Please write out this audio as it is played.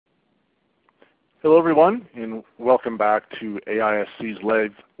Hello everyone, and welcome back to AISC's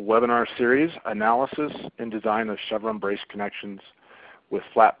live webinar series, Analysis and Design of Chevron Brace Connections with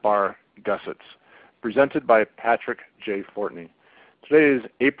Flat Bar Gussets, presented by Patrick J. Fortney. Today is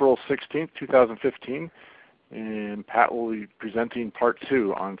April 16th, 2015, and Pat will be presenting Part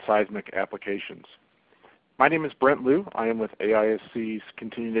 2 on seismic applications. My name is Brent Liu. I am with AISC's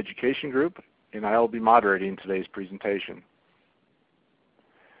Continuing Education Group, and I will be moderating today's presentation.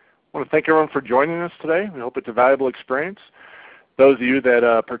 I want to thank everyone for joining us today. We hope it's a valuable experience. Those of you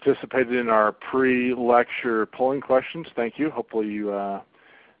that participated in our pre-lecture polling questions, thank you. Hopefully you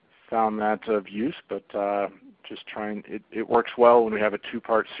found that of use, but just trying, it works well when we have a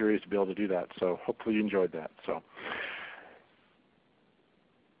two-part series to be able to do that. So hopefully you enjoyed that. So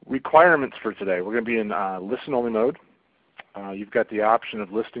requirements for today. We're going to be in listen-only mode. You've got the option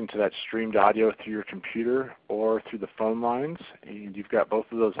of listening to that streamed audio through your computer or through the phone lines, and you've got both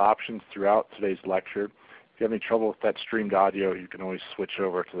of those options throughout today's lecture. If you have any trouble with that streamed audio, you can always switch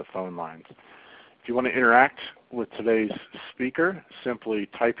over to the phone lines. If you want to interact with today's speaker, simply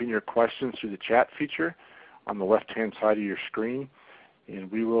type in your questions through the chat feature on the left-hand side of your screen,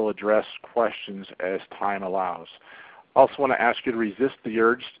 and we will address questions as time allows. I also want to ask you to resist the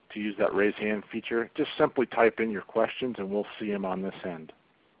urge to use that raise hand feature. Just simply type in your questions and we'll see them on this end.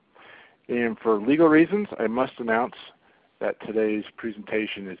 And for legal reasons, I must announce that today's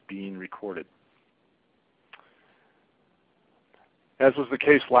presentation is being recorded. As was the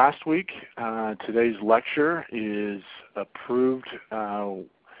case last week, today's lecture is approved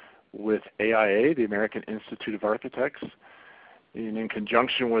with AIA, the American Institute of Architects. And in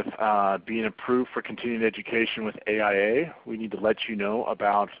conjunction with being approved for continuing education with AIA, we need to let you know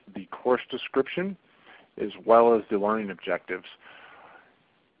about the course description as well as the learning objectives.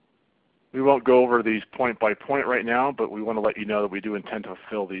 We won't go over these point by point right now, but we want to let you know that we do intend to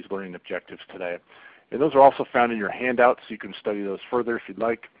fulfill these learning objectives today. And those are also found in your handouts, so you can study those further if you'd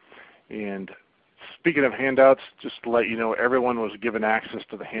like. And speaking of handouts, just to let you know, everyone was given access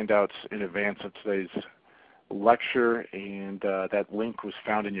to the handouts in advance of today's lecture, and that link was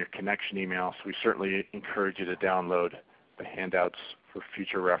found in your connection email, so we certainly encourage you to download the handouts for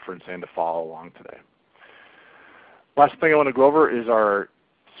future reference and to follow along today. Last thing I want to go over is our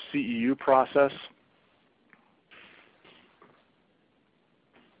CEU process.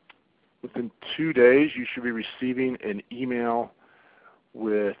 Within 2 days you should be receiving an email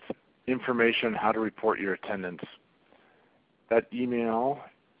with information on how to report your attendance. That email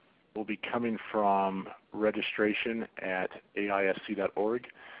will be coming from registration@aisc.org.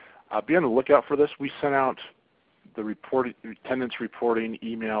 Be on the lookout for this. We sent out the attendance reporting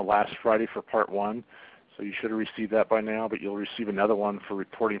email last Friday for Part 1, so you should have received that by now, but you'll receive another one for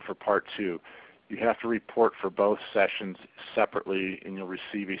reporting for Part 2. You have to report for both sessions separately, and you'll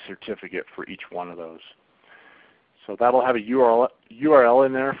receive a certificate for each one of those. So that'll have a URL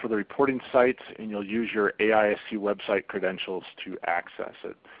in there for the reporting sites, and you'll use your AISC website credentials to access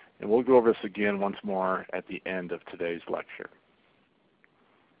it. And we'll go over this again once more at the end of today's lecture.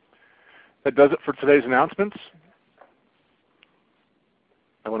 That does it for today's announcements.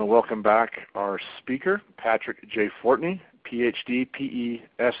 I want to welcome back our speaker, Patrick J. Fortney, PhD, PE,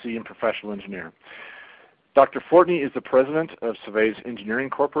 SE, and Professional Engineer. Dr. Fortney is the President of Surveys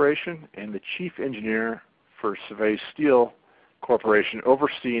Engineering Corporation and the Chief Engineer for Surveys Steel Corporation,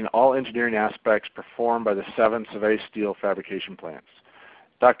 overseeing all engineering aspects performed by the 7 Survey Steel fabrication plants.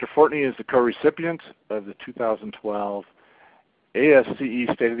 Dr. Fortney is the co-recipient of the 2012 ASCE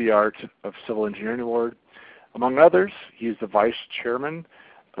State of the Art of Civil Engineering Award. Among others, he is the Vice Chairman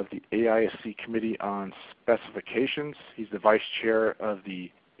of the AISC Committee on Specifications. He's the Vice Chair of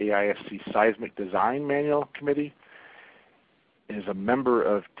the AISC Seismic Design Manual Committee, and is a member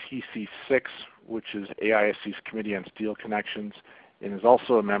of TC6, which is AISC's Committee on Steel Connections, and is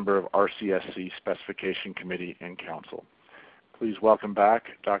also a member of RCSC Specification Committee and Council. Please welcome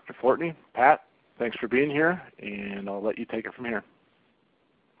back Dr. Fortney. Pat, thanks for being here, and I'll let you take it from here.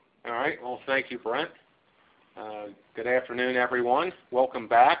 All right. Well, thank you, Brent. Good afternoon, everyone. Welcome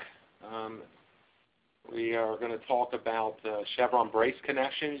back. We are going to talk about Chevron brace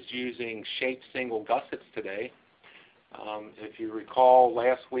connections using shaped single gussets today. If you recall,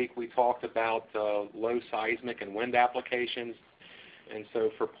 last week we talked about low seismic and wind applications, and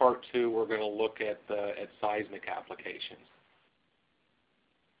so for Part 2 we're going to look at seismic applications.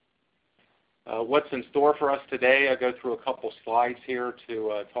 What's in store for us today? I'll go through a couple slides here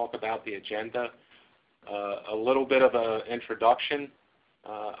to talk about the agenda. A little bit of an introduction.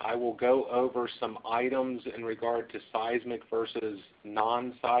 I will go over some items in regard to seismic versus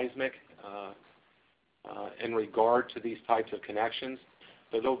non-seismic in regard to these types of connections.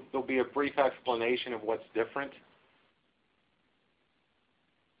 So there'll be a brief explanation of what's different.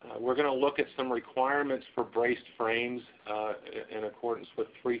 We're going to look at some requirements for braced frames in accordance with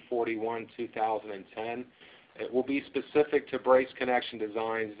 341-2010. It will be specific to brace connection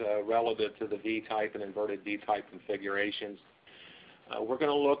designs relative to the V-type and inverted V-type configurations. We're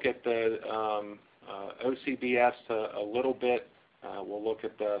going to look at the OCBS a little bit. We'll look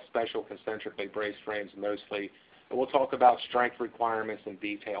at the special concentrically braced frames mostly. And we'll talk about strength requirements and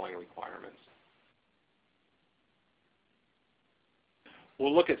detailing requirements.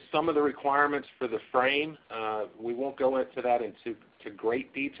 We'll look at some of the requirements for the frame. We won't go into that into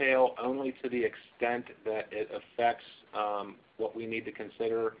great detail, only to the extent that it affects what we need to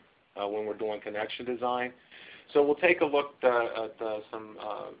consider when we're doing connection design. So we'll take a look at some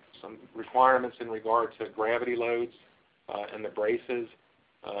requirements in regard to gravity loads and the braces,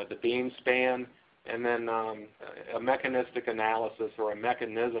 the beam span, and then a mechanistic analysis or a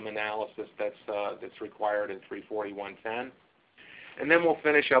mechanism analysis that's required in 34110. And then we'll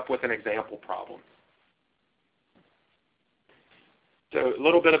finish up with an example problem. So a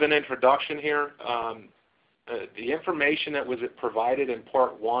little bit of an introduction here. The information that was provided in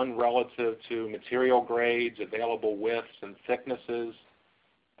Part 1 relative to material grades, available widths and thicknesses,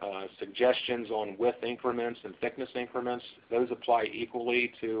 suggestions on width increments and thickness increments, those apply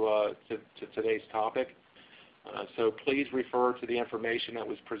equally to today's topic. So please refer to the information that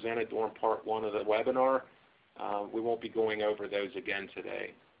was presented during Part 1 of the webinar. We won't be going over those again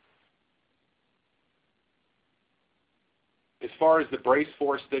today. As far as the brace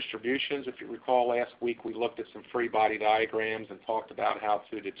force distributions, if you recall last week we looked at some free body diagrams and talked about how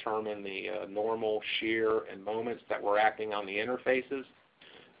to determine the normal, shear, and moments that were acting on the interfaces.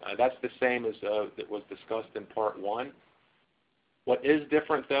 That's the same as that was discussed in Part 1. What is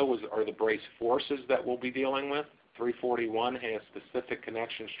different, though, are the brace forces that we'll be dealing with. 341 has specific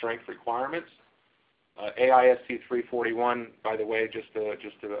connection strength requirements. AISC 341, by the way, just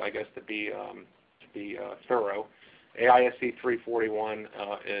to I guess to be thorough, AISC 341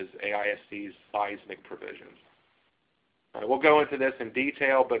 is AISC's seismic provisions. We'll go into this in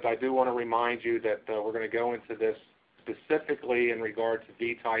detail, but I do want to remind you that we're going to go into this specifically in regard to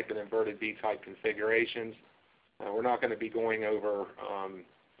V-type and inverted V-type configurations. We're not going to be going over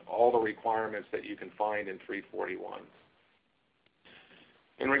all the requirements that you can find in 341.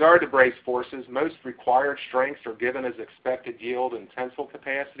 In regard to brace forces, most required strengths are given as expected yield and tensile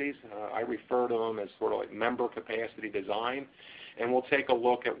capacities. I refer to them as sort of like member capacity design, and we'll take a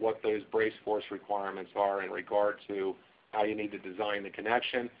look at what those brace force requirements are in regard to how you need to design the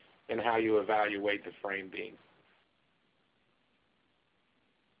connection and how you evaluate the frame beam.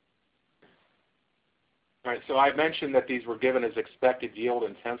 All right, so I mentioned that these were given as expected yield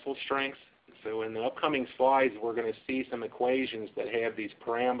and tensile strengths. So in the upcoming slides, we're going to see some equations that have these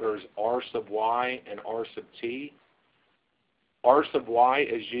parameters R sub y and R sub t. R sub y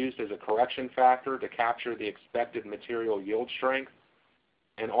is used as a correction factor to capture the expected material yield strength,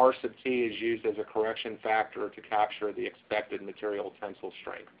 and R sub t is used as a correction factor to capture the expected material tensile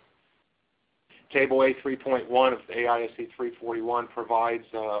strength. Table A 3.1 of AISC 341 provides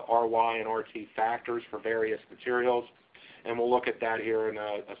RY and RT factors for various materials, and we'll look at that here in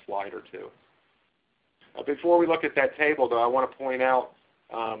a slide or two. Before we look at that table, though, I want to point out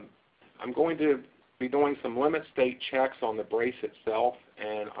I'm going to be doing some limit state checks on the brace itself,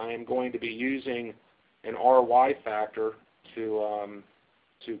 and I am going to be using an RY factor to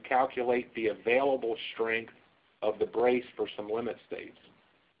calculate the available strength of the brace for some limit states.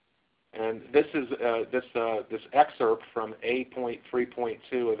 And this is this excerpt from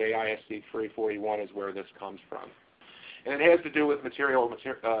A.3.2 of AISC 341 is where this comes from, and it has to do with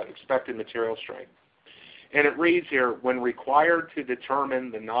expected material strength. And it reads here, when required to determine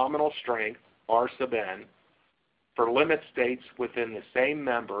the nominal strength, R sub n, for limit states within the same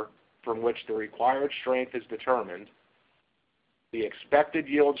member from which the required strength is determined, the expected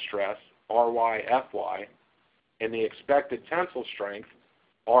yield stress, Ry, Fy, and the expected tensile strength,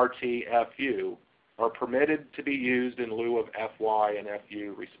 RT, Fu, are permitted to be used in lieu of Fy and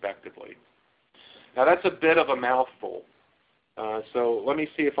Fu respectively. Now that's a bit of a mouthful. So let me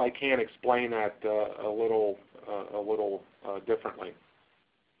see if I can explain that a little differently.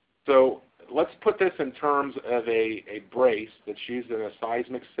 So let's put this in terms of a brace that's used in a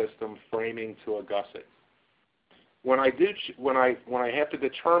seismic system framing to a gusset. When I have to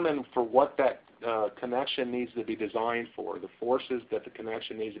determine for what that connection needs to be designed for, the forces that the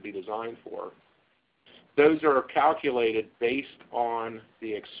connection needs to be designed for, those are calculated based on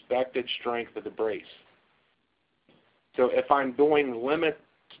the expected strength of the brace. So if I'm doing limit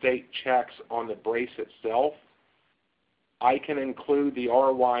state checks on the brace itself, I can include the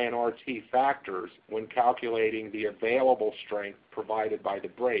RY and RT factors when calculating the available strength provided by the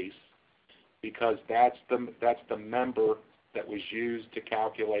brace, because that's the member that was used to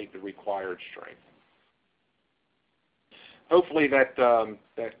calculate the required strength. Hopefully that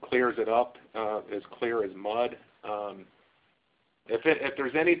clears it up, as clear as mud. If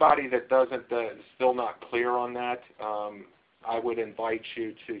there's anybody that doesn't still not clear on that, I would invite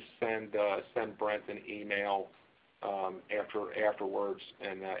you to send Brent an email afterwards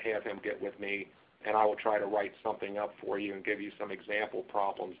and have him get with me, and I will try to write something up for you and give you some example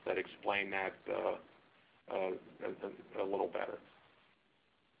problems that explain that a little better.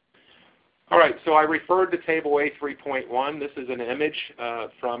 All right, so I referred to Table A3.1. This is an image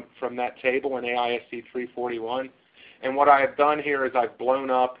from that table in AISC 341, and what I have done here is I've blown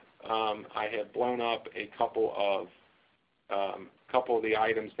up. I have blown up a couple of the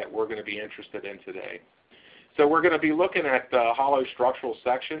items that we're going to be interested in today. So we're going to be looking at hollow structural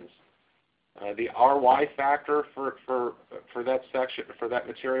sections. The RY factor for that section, for that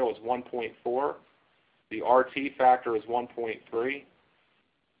material, is 1.4. The RT factor is 1.3.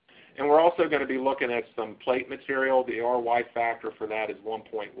 And we're also going to be looking at some plate material. The RY factor for that is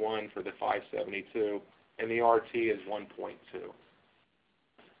 1.1 for the 572, and the RT is 1.2.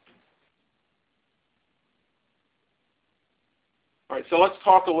 All right, so let's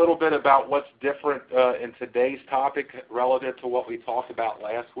talk a little bit about what's different in today's topic relative to what we talked about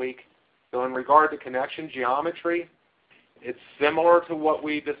last week. So in regard to connection geometry, it's similar to what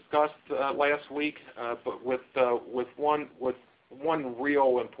we discussed last week, but with one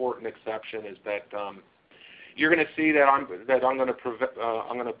real important exception is that you're going to see that I'm going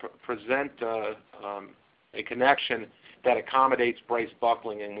to present a connection that accommodates brace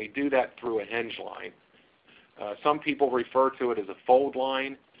buckling, and we do that through a hinge line. Some people refer to it as a fold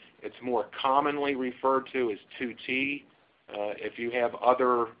line. It's more commonly referred to as 2T. If you have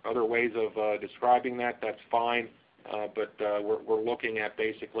other ways of describing that, that's fine. But we're looking at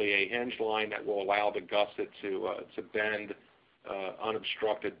basically a hinge line that will allow the gusset to bend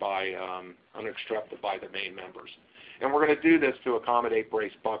unobstructed by the main members. And we're going to do this to accommodate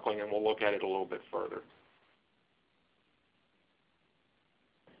brace buckling, and we'll look at it a little bit further.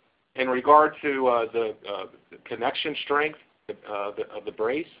 In regard to the connection strength of the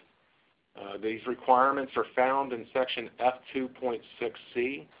brace, these requirements are found in section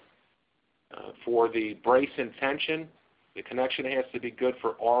F2.6C. For the brace in tension, the connection has to be good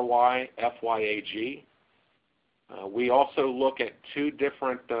for RY, FYAG. We also look at two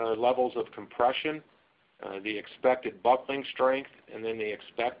different levels of compression, the expected buckling strength and then the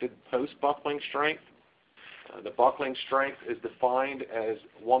expected post-buckling strength. The buckling strength is defined as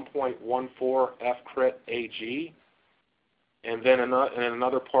 1.14 F crit AG. And then in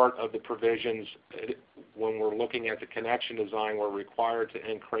another part of the provisions, when we're looking at the connection design, we're required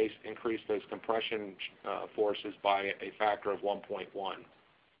to increase those compression forces by a factor of 1.1.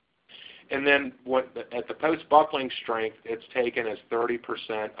 And then at the post-buckling strength, it's taken as 30%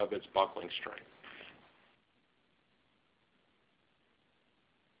 of its buckling strength.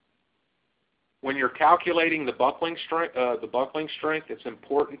 When you're calculating the buckling strength, it's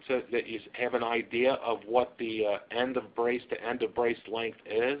important that you have an idea of what the end of brace to end of brace length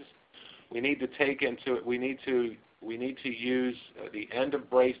is. We need to take into it. We need to use the end of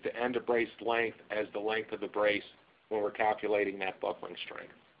brace to end of brace length as the length of the brace when we're calculating that buckling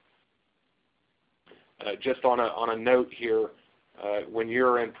strength. Just on a note here, when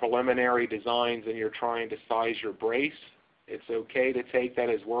you're in preliminary designs and you're trying to size your brace, it's okay to take that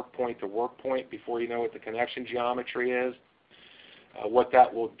as work point to work point before you know what the connection geometry is. What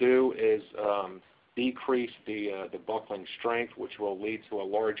that will do is decrease the buckling strength, which will lead to a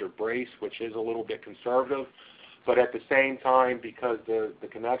larger brace, which is a little bit conservative. But at the same time, because the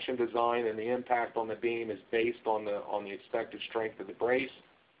connection design and the impact on the beam is based on the expected strength of the brace,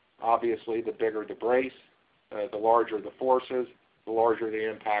 obviously the bigger the brace, the larger the forces, the larger the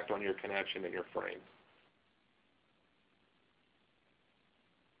impact on your connection and your frame.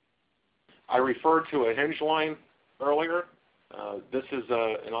 I referred to a hinge line earlier. This is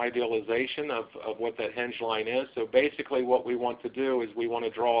an idealization of what that hinge line is. So basically what we want to do is we want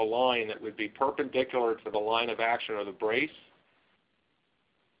to draw a line that would be perpendicular to the line of action of the brace,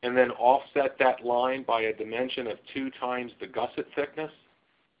 and then offset that line by a dimension of 2 times the gusset thickness,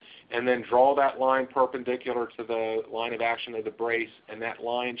 and then draw that line perpendicular to the line of action of the brace, and that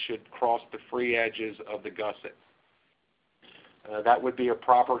line should cross the free edges of the gusset. That would be a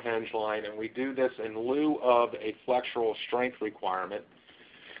proper hinge line, and we do this in lieu of a flexural strength requirement.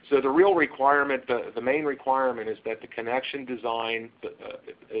 So the real requirement, the main requirement, is that the connection design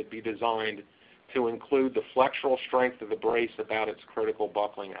be designed to include the flexural strength of the brace about its critical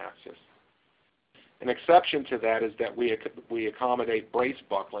buckling axis. An exception to that is that we accommodate brace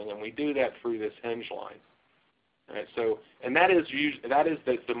buckling, and we do that through this hinge line. All right, so, and that is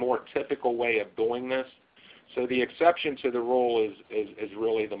the more typical way of doing this. So the exception to the rule is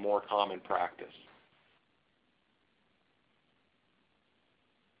really the more common practice.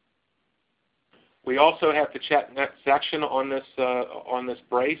 We also have to check net section on this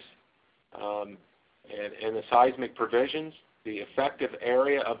brace and the seismic provisions. The effective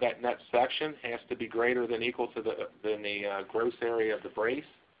area of that net section has to be greater than equal to the gross area of the brace.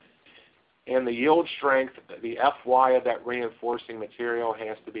 And the yield strength, the Fy of that reinforcing material,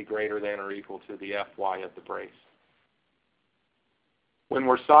 has to be greater than or equal to the Fy of the brace. When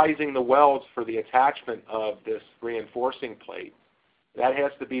we're sizing the welds for the attachment of this reinforcing plate, that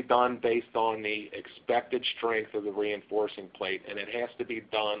has to be done based on the expected strength of the reinforcing plate, and it has to be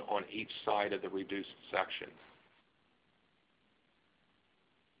done on each side of the reduced section.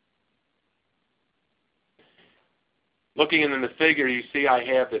 Looking in the figure, you see I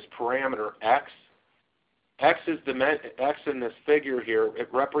have this parameter x. X in this figure here, it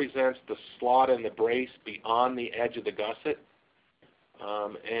represents the slot in the brace beyond the edge of the gusset.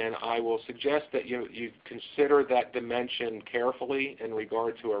 And I will suggest that you consider that dimension carefully in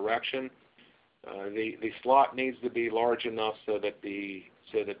regard to erection. The slot needs to be large enough so that the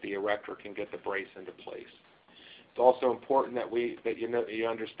erector can get the brace into place. It's also important that you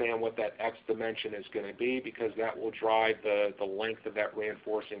understand what that X dimension is going to be, because that will drive the length of that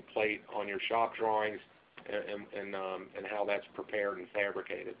reinforcing plate on your shop drawings and how that's prepared and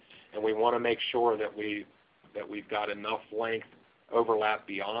fabricated. And we want to make sure that we've got enough length overlap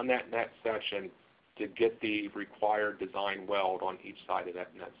beyond that net section to get the required design weld on each side of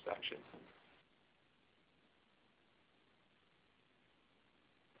that net section.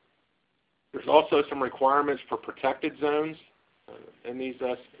 There's also some requirements for protected zones in these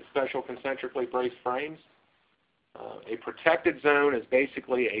special concentrically braced frames. A protected zone is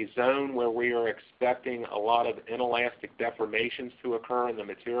basically a zone where we are expecting a lot of inelastic deformations to occur in the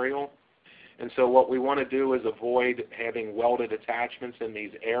material. And so what we want to do is avoid having welded attachments in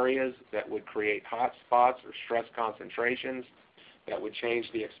these areas that would create hot spots or stress concentrations that would change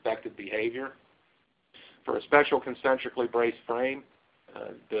the expected behavior. For a special concentrically braced frame,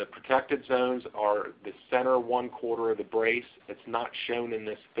 the protected zones are the center 1/4 of the brace. It's not shown in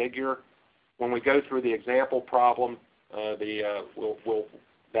this figure. When we go through the example problem,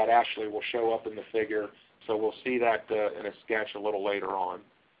 that actually will show up in the figure, so we'll see that in a sketch a little later on.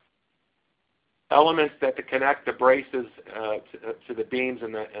 Elements that connect the braces to the beams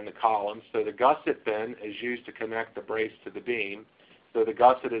and the columns. So the gusset bin is used to connect the brace to the beam, so the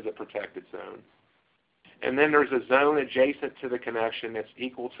gusset is a protected zone. And then there's a zone adjacent to the connection that's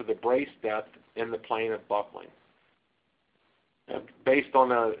equal to the brace depth in the plane of buckling. Based on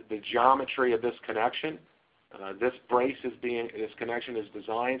the geometry of this connection, this connection is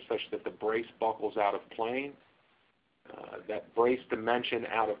designed such that the brace buckles out of plane. That brace dimension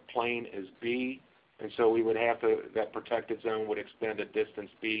out of plane is B, and so we would have that protected zone would extend a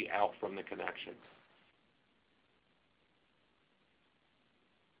distance B out from the connection.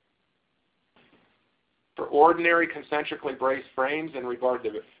 For ordinary concentrically braced frames, in regard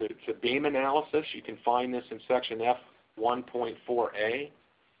to beam analysis, you can find this in section F1.4a.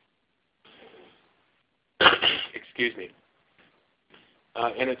 Excuse me.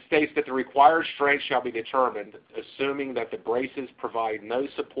 And it states that the required strength shall be determined, assuming that the braces provide no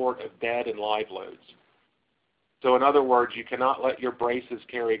support of dead and live loads. So in other words, you cannot let your braces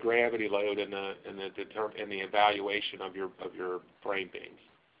carry gravity load in the evaluation of your frame beams.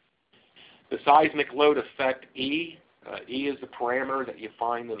 The seismic load effect E. E is the parameter that you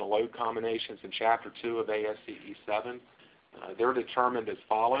find in the load combinations in Chapter 2 of ASCE 7. They're determined as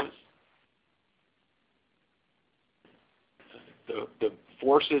follows. The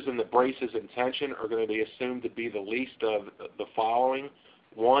forces in the braces in tension are going to be assumed to be the least of the following.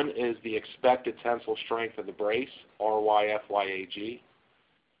 One is the expected tensile strength of the brace, RYFYAG.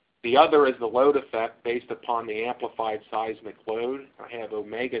 The other is the load effect based upon the amplified seismic load. I have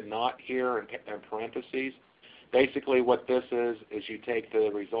omega naught here in parentheses. Basically what this is you take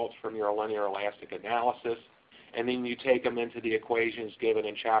the results from your linear elastic analysis, and then you take them into the equations given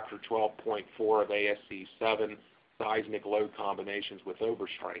in Chapter 12.4 of ASCE 7, seismic load combinations with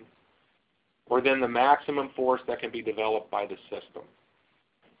overstrain, or then the maximum force that can be developed by the system.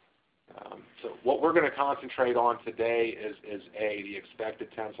 So what we're going to concentrate on today is the expected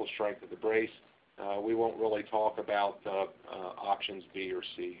tensile strength of the brace. We won't really talk about options B or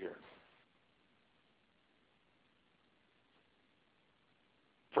C here.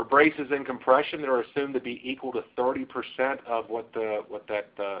 For braces in compression, they're assumed to be equal to 30% of what the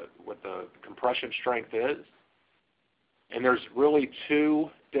compression strength is. And there's really two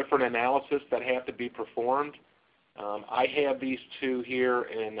different analyses that have to be performed. I have these two here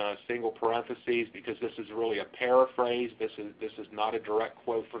in single parentheses because this is really a paraphrase. This is not a direct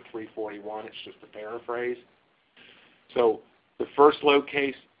quote for 341. It's just a paraphrase. So the first load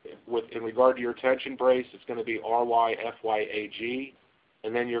case in regard to your tension brace is going to be RY/FYAG.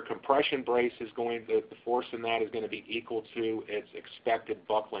 And then your compression brace is the force in that is going to be equal to its expected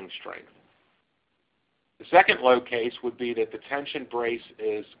buckling strength. The second load case would be that the tension brace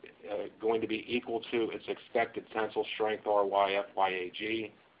is going to be equal to its expected tensile strength,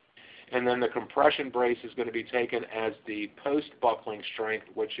 RY/FYAG. And then the compression brace is going to be taken as the post-buckling strength,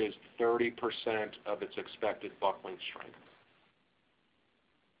 which is 30% of its expected buckling strength.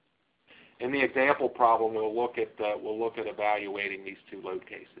 In the example problem, we'll look at evaluating these two load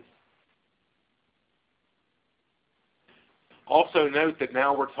cases. Also note that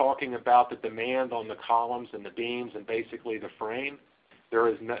now we're talking about the demand on the columns and the beams and basically the frame. There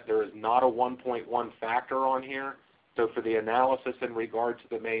is not a 1.1 factor on here. So for the analysis in regard to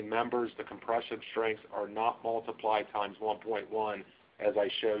the main members, the compression strengths are not multiplied times 1.1 as I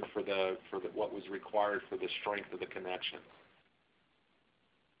showed for what was required for the strength of the connection.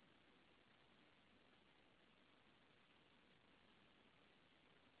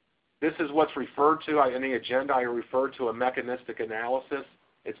 This is what's referred to in the agenda. I refer to a mechanistic analysis.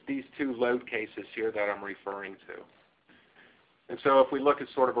 It's these two load cases here that I'm referring to. And so if we look at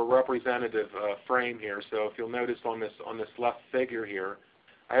sort of a representative frame here, so if you'll notice on this left figure here,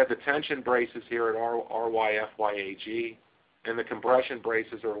 I have the tension braces here at RY/FYAG, and the compression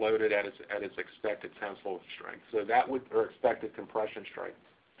braces are loaded at its expected tensile strength. So that would, or expected compression strength.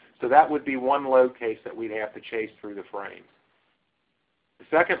 So that would be one load case that we'd have to chase through the frame.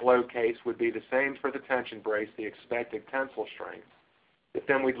 The second load case would be the same for the tension brace, the expected tensile strength. But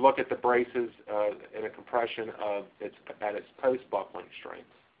then we'd look at the braces in a compression at its post-buckling strength.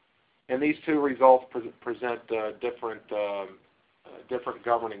 And these two results present different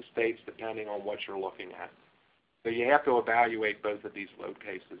governing states depending on what you're looking at. So you have to evaluate both of these load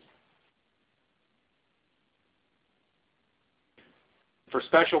cases. For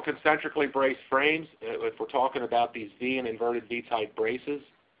special concentrically braced frames, if we're talking about these V and inverted V-type braces,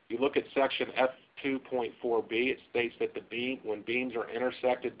 you look at section F2.4b, it states that when beams are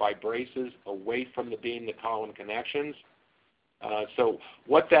intersected by braces away from the beam-to-column connections. So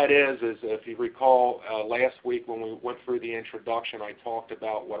what that is if you recall last week when we went through the introduction, I talked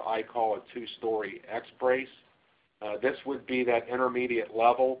about what I call a two-story X-brace. This would be that intermediate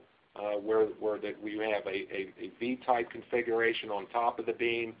level where we have a V-type configuration on top of the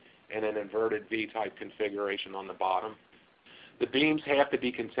beam and an inverted V-type configuration on the bottom. The beams have to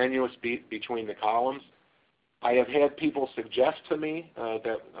be continuous between the columns. I have had people suggest to me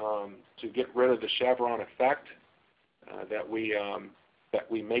that to get rid of the Chevron effect, that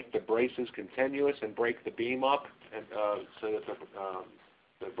we make the braces continuous and break the beam up, and so that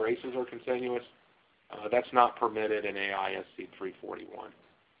the braces are continuous. That's not permitted in AISC 341.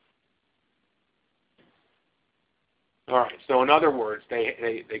 All right, so in other words,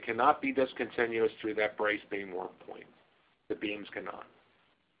 they cannot be discontinuous through that brace beam work point. The beams cannot.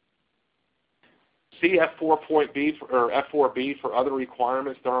 See F4.B or F4B for other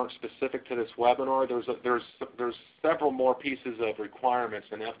requirements that aren't specific to this webinar. There's several more pieces of requirements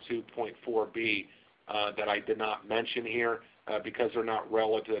in F2.4B that I did not mention here because they're not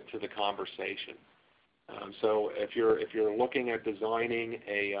relative to the conversation. So if you're looking at designing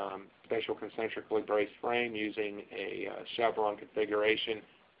a special concentrically braced frame using a Chevron configuration,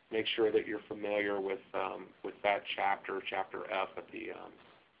 make sure that you're familiar with that chapter F of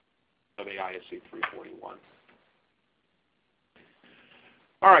AISC 341.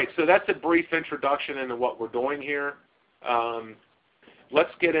 All right, so that's a brief introduction into what we're doing here.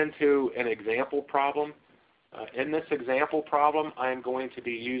 Let's get into an example problem. In this example problem, I'm going to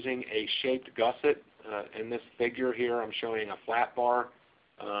be using a shaped gusset. In this figure here, I'm showing a flat bar.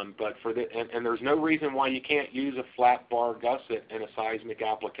 But and there's no reason why you can't use a flat bar gusset in a seismic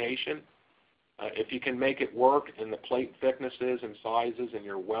application. If you can make it work and the plate thicknesses and sizes and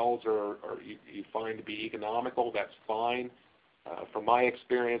your welds you find to be economical, that's fine. From my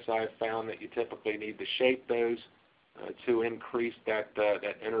experience, I've found that you typically need to shape those to increase that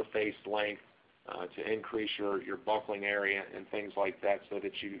interface length, to increase your buckling area and things like that, so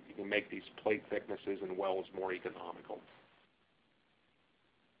that you can make these plate thicknesses and welds more economical.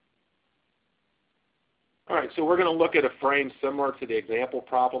 All right, so we're going to look at a frame similar to the example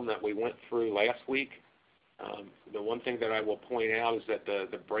problem that we went through last week. The one thing that I will point out is that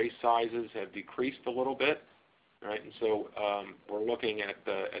the brace sizes have decreased a little bit, right? And so we're looking at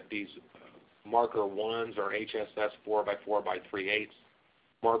these marker 1s are HSS 4x4 by 3/8.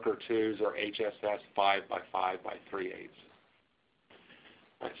 Marker 2s are HSS 5x5 by 3/8.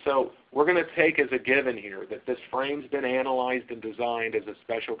 Right, so we're going to take as a given here that this frame's been analyzed and designed as a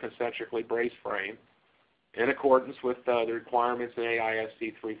special concentrically braced frame in accordance with the requirements in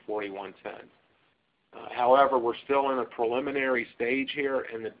AISC 340-110. However, we're still in a preliminary stage here,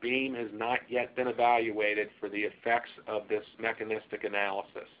 and the beam has not yet been evaluated for the effects of this mechanistic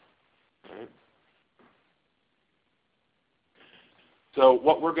analysis. Right? So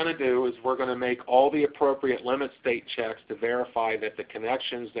what we're going to do is we're going to make all the appropriate limit state checks to verify that the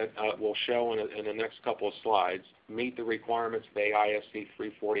connections that we'll show in the next couple of slides meet the requirements of AISC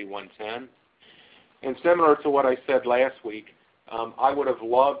 340-110. And similar to what I said last week, I would have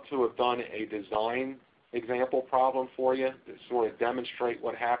loved to have done a design example problem for you to sort of demonstrate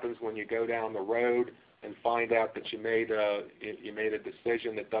what happens when you go down the road and find out that you made a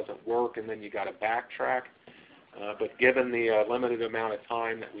decision that doesn't work, and then you got to backtrack. But given the limited amount of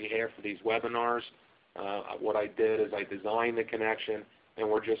time that we have for these webinars, what I did is I designed the connection, and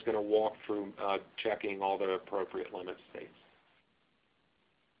we're just going to walk through checking all the appropriate limit states.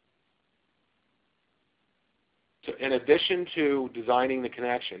 So in addition to designing the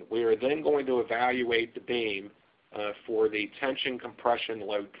connection, we are then going to evaluate the beam for the tension compression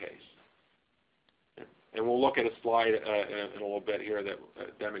load case. And we'll look at a slide in a little bit here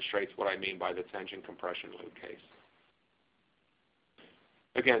that demonstrates what I mean by the tension compression load case.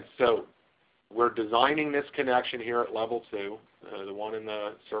 Again, so we're designing this connection here at level 2, the one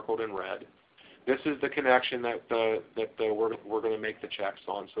circled in red. This is the connection that we're going to make the checks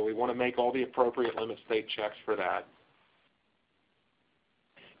on. So we want to make all the appropriate limit state checks for that.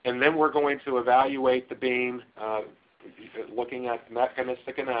 And then we're going to evaluate the beam looking at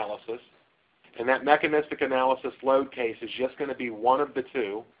mechanistic analysis. And that mechanistic analysis load case is just going to be one of the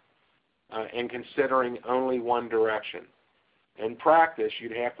two and considering only one direction. In practice,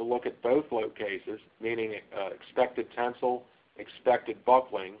 you'd have to look at both load cases, meaning expected tensile, expected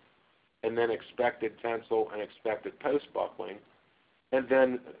buckling, and then expected tensile and expected post-buckling, and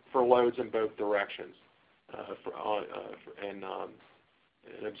then for loads in both directions.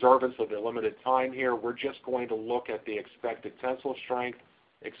 In observance of the limited time here, we're just going to look at the expected tensile strength,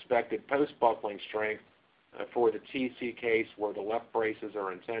 expected post-buckling strength for the TC case where the left braces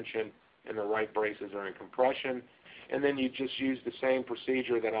are in tension and the right braces are in compression. And then you just use the same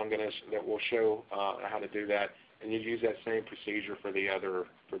procedure that we'll show how to do that, and you use that same procedure for the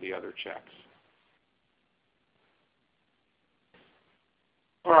other checks.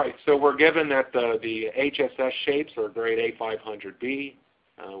 All right, so we're given that the HSS shapes are grade A500B.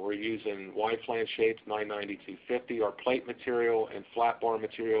 We're using wide flange shapes 990-250. Our plate material and flat bar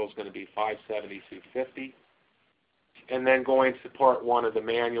material is going to be 570-250. And then going to part 1 of the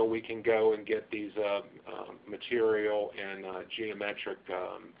manual, we can go and get these material and geometric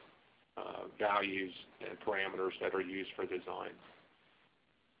values and parameters that are used for design.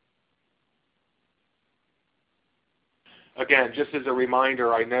 Again, just as a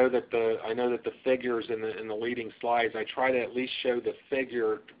reminder, I know that the figures in the leading slides, I try to at least show the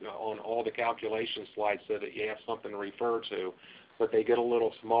figure on all the calculation slides so that you have something to refer to, but they get a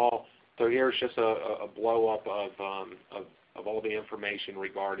little small. So here's just a blow up of all the information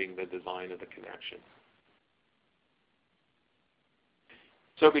regarding the design of the connection.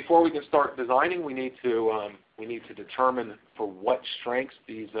 So before we can start designing, we need to determine for what strengths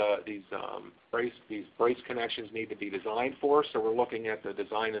these brace connections need to be designed for. So we're looking at the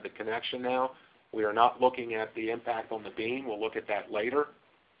design of the connection now. We are not looking at the impact on the beam. We'll look at that later.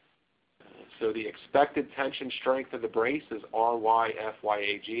 So the expected tension strength of the brace is RY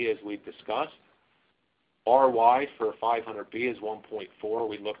FYAG as we've discussed. RY for 500B is 1.4.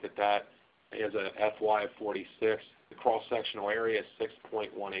 We looked at that as a FY of 46. The cross-sectional area is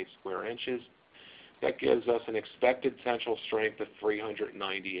 6.18 square inches. That gives us an expected tensile strength of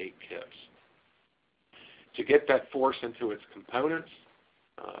 398 kips. To get that force into its components,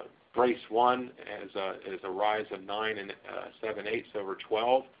 brace 1 is a rise of 9 7/8 over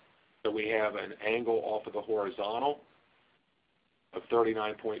 12. So we have an angle off of the horizontal of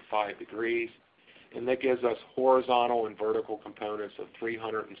 39.5 degrees. And that gives us horizontal and vertical components of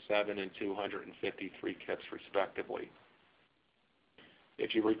 307 and 253 kips respectively.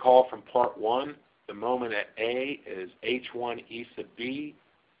 If you recall from part 1, the moment at A is H1 E sub B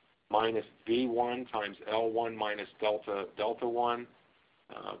minus V1 times L1 minus delta 1.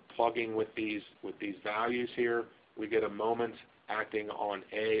 Plugging with these values here, we get a moment acting on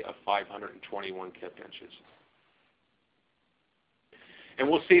A of 521 kip inches. And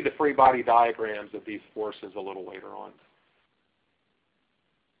we'll see the free body diagrams of these forces a little later on.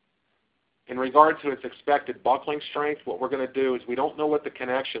 In regard to its expected buckling strength, what we're going to do is we don't know what the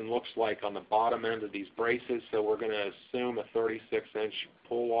connection looks like on the bottom end of these braces, so we're going to assume a 36-inch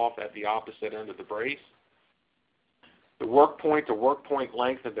pull-off at the opposite end of the brace. The work point or work point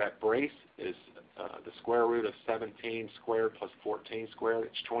length of that brace is the square root of 17 squared plus 14 squared.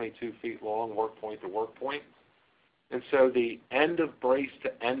 It's 22 feet long, work point to work point. And so the end of brace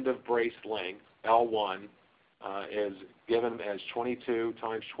to end of brace length, L1, is given as 22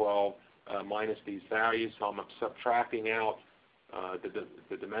 times 12 minus these values. So I'm subtracting out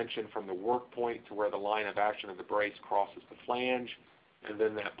the dimension from the work point to where the line of action of the brace crosses the flange, and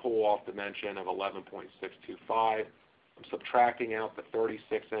then that pull-off dimension of 11.625. I'm subtracting out the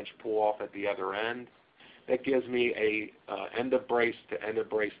 36-inch pull-off at the other end. That gives me a end of brace to end of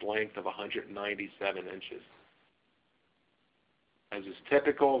brace length of 197 inches. As is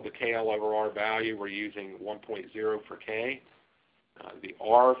typical of the KL over R value, we're using 1.0 for K. The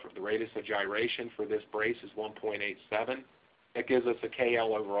R, for the radius of gyration for this brace, is 1.87. That gives us a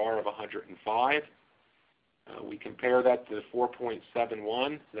KL over R of 105. We compare that to the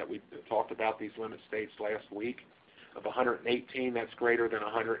 4.71 that we talked about these limit states last week of 118. That's greater than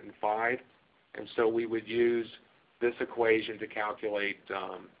 105. And so we would use this equation to calculate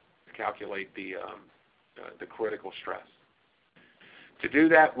the critical stress. To do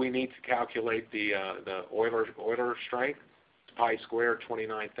that, we need to calculate the Euler strength. It's pi squared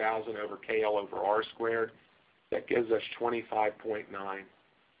 29,000 over KL over R squared. That gives us 25.9.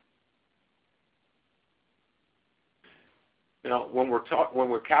 Now, when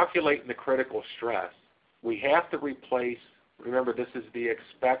we're calculating the critical stress, we have to replace. Remember, this is the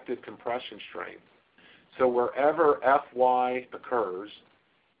expected compression strength. So wherever Fy occurs,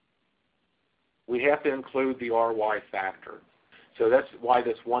 we have to include the Ry factor. So that's why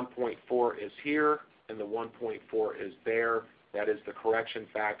this 1.4 is here and the 1.4 is there. That is the correction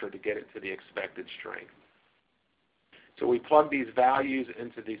factor to get it to the expected strength. So we plug these values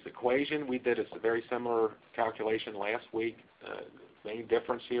into this equation. We did a very similar calculation last week. The main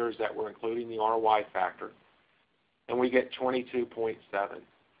difference here is that we're including the Ry factor, and we get 22.7.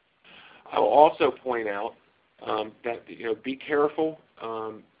 I'll also point out that be careful.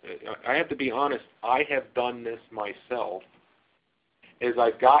 I have to be honest. I have done this myself. Is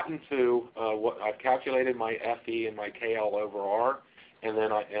I've gotten to what I've calculated my FE and my KL over R, and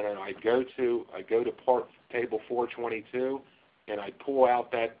then I go to part table 422, and I pull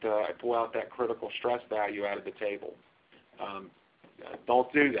out that critical stress value out of the table.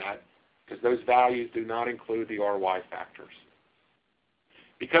 Don't do that, because those values do not include the Ry factors.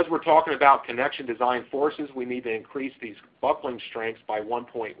 Because we're talking about connection design forces, we need to increase these buckling strengths by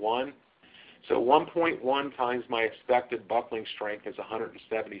 1.1. So 1.1 times my expected buckling strength is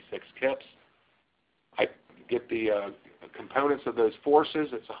 176 kips. I get the components of those forces.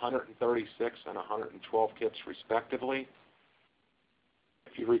 It's 136 and 112 kips respectively.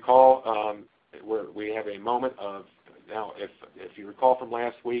 If you recall, we have a moment of, now if you recall from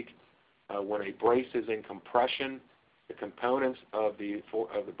last week, when a brace is in compression, the components of the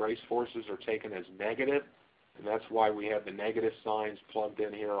brace forces are taken as negative, and that's why we have the negative signs plugged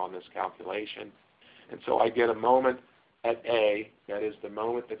in here on this calculation. And so I get a moment at A, that is the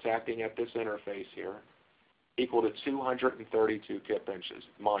moment that's acting at this interface here, equal to 232 kip inches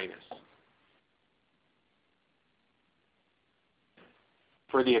minus.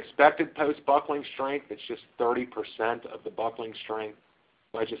 For the expected post-buckling strength, it's just 30% of the buckling strength.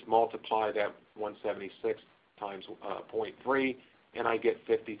 So I just multiply that 176 times 0.3, and I get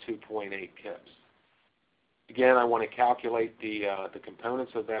 52.8 kips. Again, I want to calculate the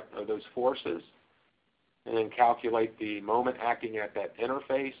components of those forces, and then calculate the moment acting at that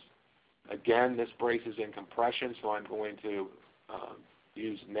interface. Again, this brace is in compression, so I'm going to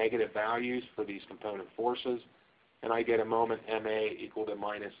use negative values for these component forces, and I get a moment MA equal to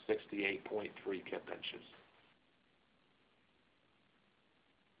minus 68.3 kip inches.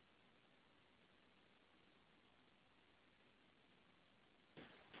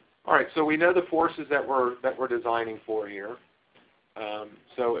 All right, so we know the forces that we're designing for here.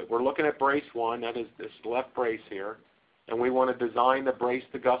 So we're looking at brace 1, that is this left brace here, and we want to design the brace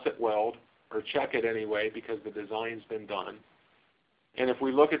to gusset weld, or check it anyway because the design's been done. And if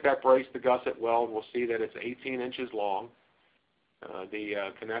we look at that brace to gusset weld, we'll see that it's 18 inches long.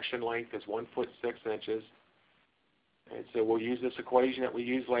 The connection length is 1 foot 6 inches. And so we'll use this equation that we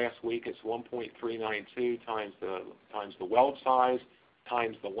used last week. It's 1.392 times the weld size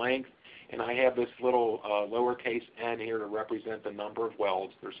times the length. And I have this little lowercase n here to represent the number of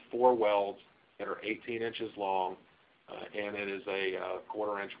welds. There's 4 welds that are 18 inches long, and it is a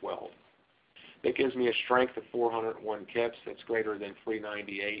 1/4 inch weld. That gives me a strength of 401 kips. That's greater than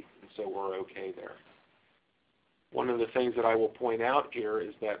 398, and so we're okay there. One of the things that I will point out here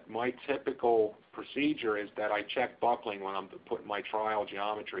is that my typical procedure is that I check buckling when I'm putting my trial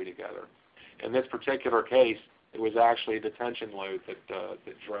geometry together. In this particular case, it was actually the tension load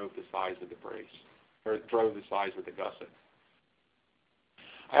that drove the size of the brace, or drove the size of the gusset.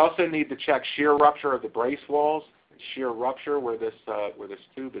 I also need to check shear rupture of the brace walls, shear rupture where this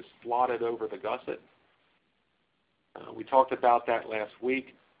tube is slotted over the gusset. We talked about that last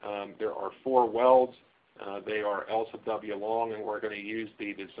week. There are 4 welds. They are L sub W long, and we're going to use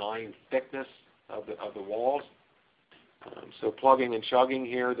the design thickness of the walls. So plugging and chugging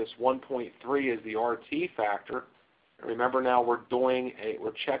here, this 1.3 is the RT factor. Remember now we're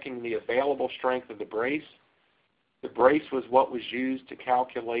checking the available strength of the brace. The brace was what was used to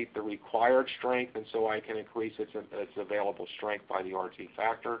calculate the required strength, and so I can increase its available strength by the RT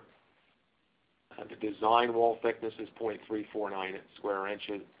factor. The design wall thickness is 0.349 square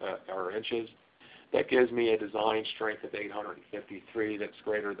inches, inches. That gives me a design strength of 853 that's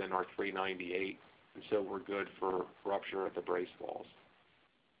greater than our 398, and so we're good for rupture of the brace walls.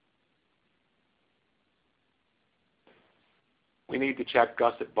 We need to check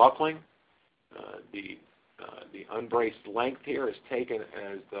gusset buckling. The unbraced length here is taken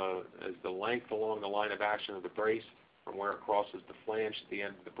as the length along the line of action of the brace from where it crosses the flange to the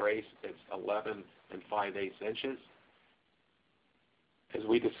end of the brace. It's 11 5/8 inches. As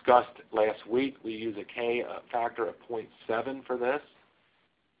we discussed last week, we use a K factor of 0.7 for this.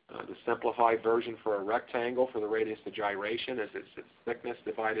 The simplified version for a rectangle for the radius of gyration is its thickness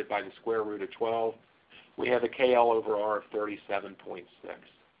divided by the square root of 12. We have a KL over R of 37.6.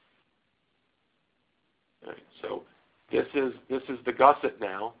 Right, so this is the gusset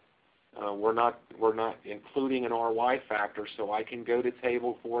now. We're not including an RY factor, so I can go to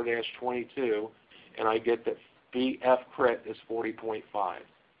table 4-22, and I get that BF crit is 40.5.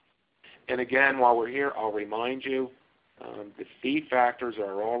 And again, while we're here, I'll remind you, the fee factors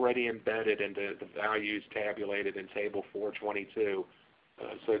are already embedded into the values tabulated in table 422.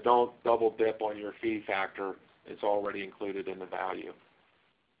 So don't double dip on your fee factor. It's already included in the value.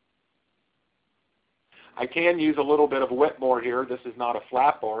 I can use a little bit of Whitmore here. This is not a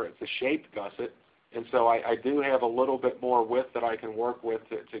flat bar, it's a shaped gusset. And so I do have a little bit more width that I can work with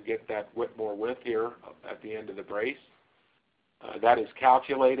to get that Whitmore width here at the end of the brace. That is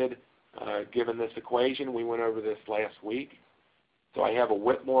calculated given this equation. We went over this last week. So I have a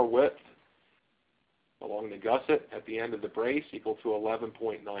Whitmore width along the gusset at the end of the brace equal to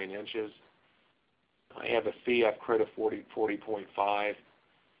 11.9 inches. I have a phi F crit of 40.5.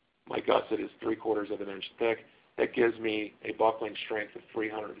 My gusset is 3/4 of an inch thick. That gives me a buckling strength of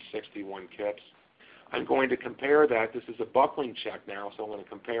 361 kips. I'm going to compare that. This is a buckling check now, so I'm going to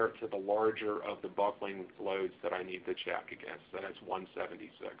compare it to the larger of the buckling loads that I need to check against. That is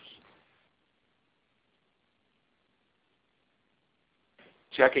 176.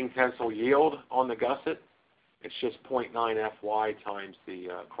 Checking tensile yield on the gusset. It's just 0.9 Fy times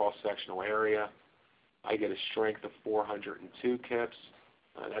the cross-sectional area. I get a strength of 402 kips.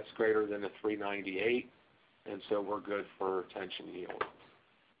 That's greater than the 398, and so we're good for tension yield.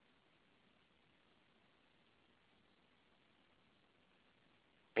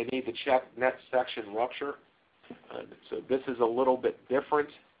 I need to check net section rupture. So this is a little bit different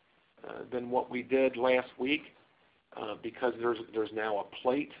than what we did last week because there's now a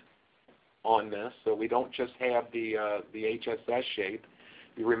plate on this, so we don't just have the HSS shape.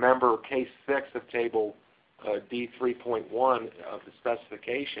 You remember case 6 of table D3.1 of the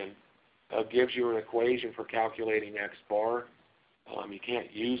specification gives you an equation for calculating X bar. You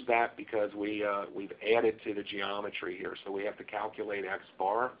can't use that because we've added to the geometry here, so we have to calculate X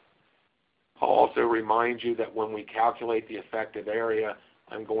bar. I'll also remind you that when we calculate the effective area,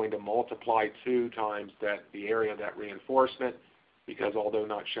 I'm going to multiply 2 times the area of that reinforcement, because although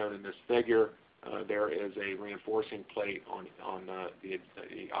not shown in this figure, there is a reinforcing plate on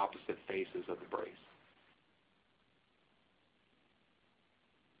the opposite faces of the brace.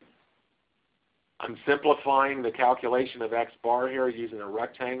 I'm simplifying the calculation of X bar here using the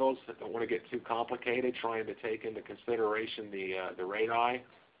rectangles. I don't want to get too complicated trying to take into consideration the radii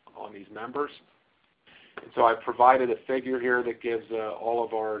on these members. And so I've provided a figure here that gives all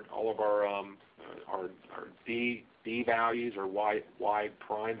of our D values, or Y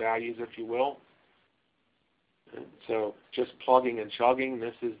prime values, if you will. And so just plugging and chugging,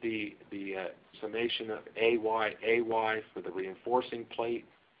 this is the summation of AY for the reinforcing plate,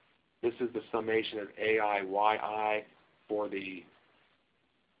 This is the summation of AIYI for the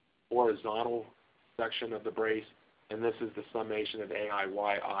horizontal section of the brace, and this is the summation of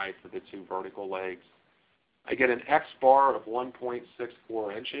AIYI for the two vertical legs. I get an X bar of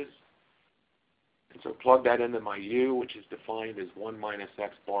 1.64 inches, and so plug that into my U, which is defined as 1 minus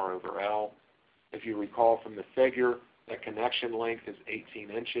X bar over L. If you recall from the figure, that connection length is 18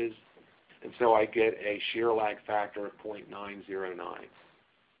 inches, and so I get a shear lag factor of 0.909.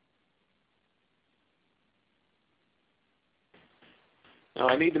 Now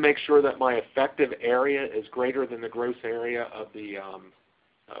I need to make sure that my effective area is greater than the gross area of the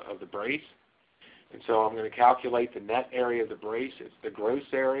brace. And so I'm going to calculate the net area of the brace. It's the gross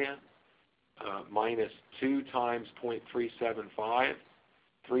area minus 2 times 0.375.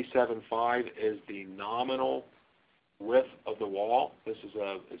 375 is the nominal width of the wall. This is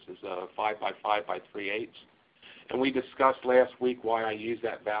a 5 by 5 by 3/8. And we discussed last week why I use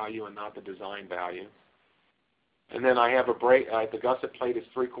that value and not the design value. And then I have a the gusset plate is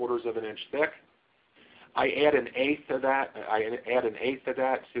 3/4 of an inch thick. I add an eighth of that.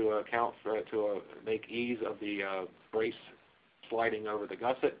 To account for make ease of the brace sliding over the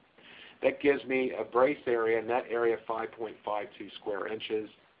gusset. That gives me a brace area, net area 5.52 square inches.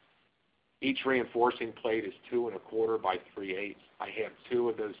 Each reinforcing plate is 2 1/4 by 3/8. I have 2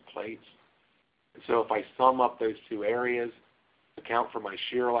 of those plates. So if I sum up those 2 areas, account for my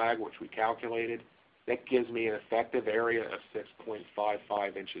shear lag, which we calculated, that gives me an effective area of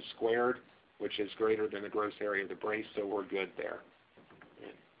 6.55 inches squared, which is greater than the gross area of the brace, so we're good there.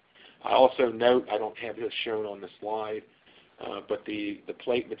 I also note, I don't have this shown on the slide, but the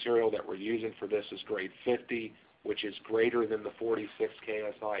plate material that we're using for this is grade 50, which is greater than the 46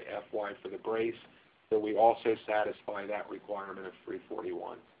 KSI FY for the brace, so we also satisfy that requirement of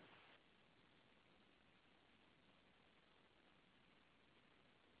 341.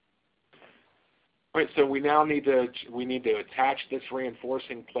 All right, so we now need to attach this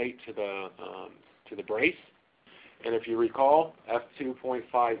reinforcing plate to the brace, and if you recall,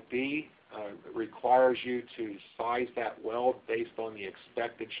 F2.5B requires you to size that weld based on the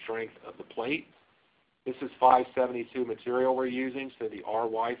expected strength of the plate. This is 572 material we're using, so the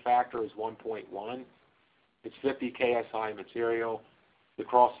RY factor is 1.1. It's 50 KSI material. The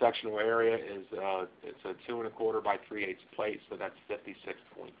cross-sectional area is it's a 2 1/4 by 3/8 plate, so that's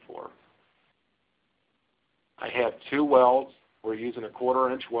 56.4. I have 2 welds. We're using a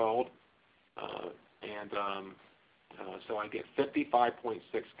 1/4 inch weld, so I get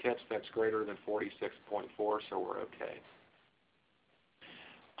 55.6 kips. That's greater than 46.4, so we're okay.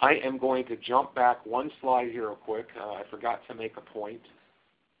 I am going to jump back one slide here real quick. I forgot to make a point.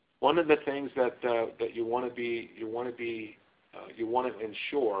 One of the things that you want to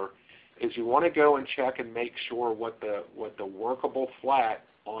ensure is you want to go and check and make sure what the workable flat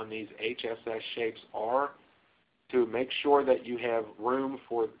on these HSS shapes are, to make sure that you have room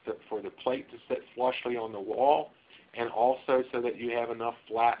for the plate to sit flushly on the wall, and also so that you have enough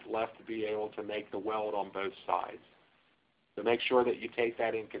flat left to be able to make the weld on both sides. So make sure that you take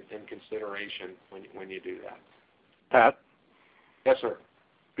that in consideration when you do that. Pat? Yes, sir.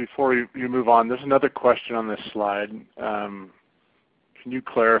 Before you move on, there's another question on this slide. Can you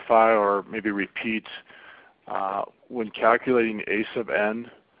clarify or maybe repeat, when calculating A sub n,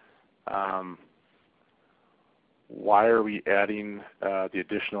 why are we adding the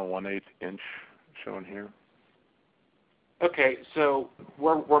additional 1/8 inch shown here? Okay, so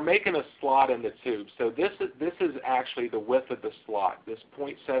we're making a slot in the tube. So this is actually the width of the slot. This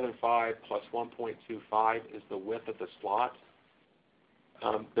 0.75 plus 1.25 is the width of the slot.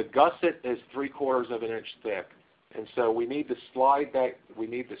 The gusset is 3/4 of an inch thick, and so we need to slide that.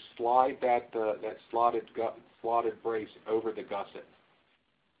 That slotted brace over the gusset.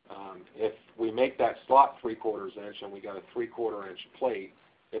 If we make that slot 3/4 inch and we got a 3/4 inch plate,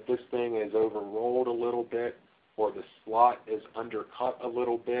 if this thing is overrolled a little bit or the slot is undercut a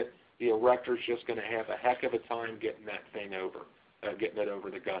little bit, the erector is just going to have a heck of a time getting that thing over, getting it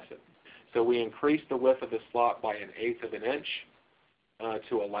over the gusset. So we increase the width of the slot by 1/8 of an inch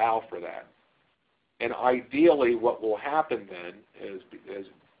to allow for that. And ideally, what will happen then is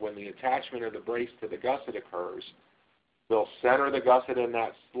when the attachment of the brace to the gusset occurs, they'll center the gusset in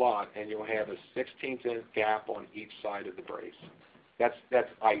that slot, and you'll have a 1/16 inch gap on each side of the brace. That's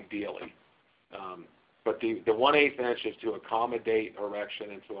ideally. But the 1/8 inch is to accommodate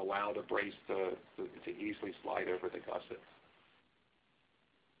erection and to allow the brace to easily slide over the gusset.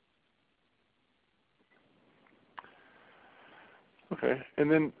 Okay, and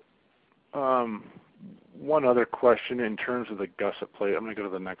then one other question in terms of the gusset plate. I'm going to go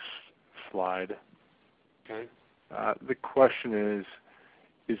to the next slide. Okay. The question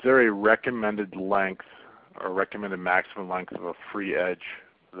is is there a recommended length or recommended maximum length of a free edge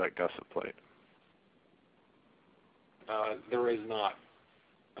of that gusset plate? There is not.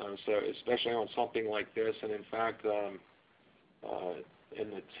 So especially on something like this, and in fact, in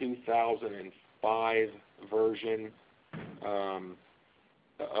the 2005 version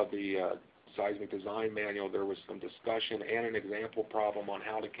of the seismic design manual, there was some discussion and an example problem on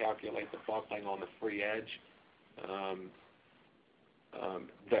how to calculate the buckling on the free edge.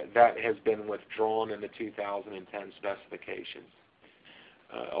 That has been withdrawn in the 2010 specifications.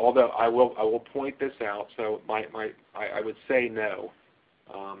 Although I will point this out, so I would say no.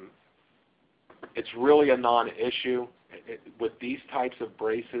 It's really a non-issue. With these types of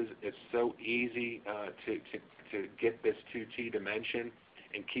braces, it's so easy to get this 2T dimension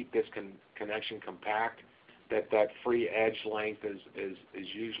and keep this connection compact that free edge length is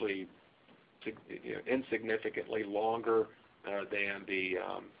usually insignificantly longer than the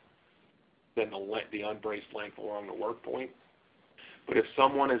unbraced length along the work point. But if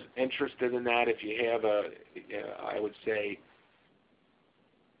someone is interested in that, if you have I would say,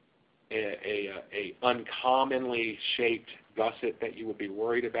 a uncommonly shaped gusset that you would be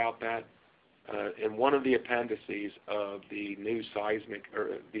worried about that, in one of the appendices of the new seismic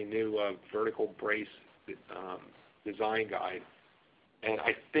or the new vertical brace design guide, and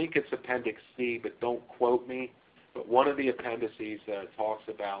I think it's Appendix C, but don't quote me, but one of the appendices talks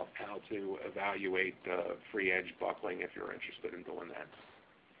about how to evaluate free edge buckling if you're interested in doing that.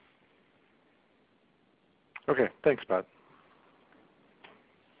 Okay, thanks, Pat.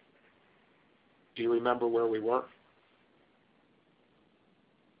 Do you remember where we were?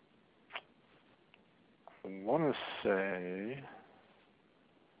 I want to say...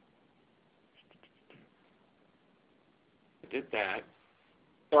 I did that.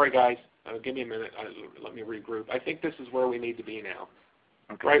 Sorry, guys. Give me a minute. Let me regroup. I think this is where we need to be now.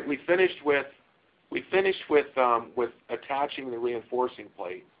 Okay. Right. We finished with attaching the reinforcing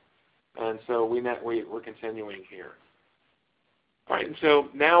plate, and so we're continuing here. All right. And so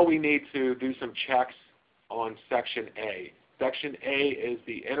now we need to do some checks on Section A. Section A is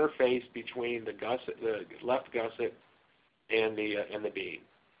the interface between the left gusset and the beam.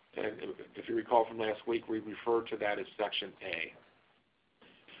 And if you recall from last week, we referred to that as Section A.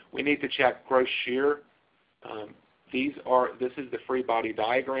 We need to check gross shear. This is the free body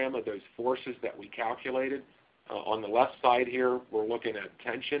diagram of those forces that we calculated. On the left side here, we're looking at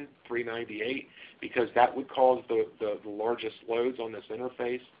tension, 398, because that would cause the largest loads on this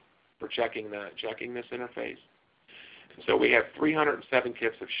interface for checking this interface. So we have 307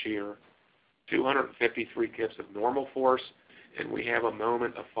 kips of shear, 253 kips of normal force, and we have a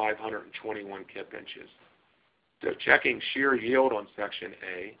moment of 521 kip inches. So checking shear yield on Section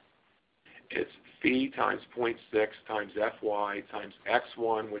A, it's phi times 0.6 times Fy times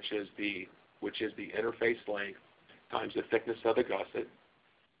x1, which is the interface length, times the thickness of the gusset.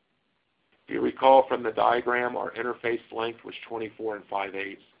 If you recall from the diagram, our interface length was 24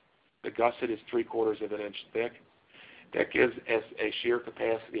 5/8. The gusset is 3/4 of an inch thick. That gives us a shear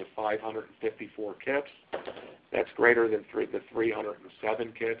capacity of 554 kips. That's greater than the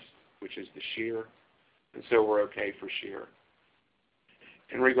 307 kips, which is the shear. And so we're okay for shear.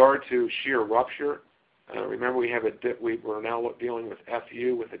 In regard to shear rupture, remember we're now dealing with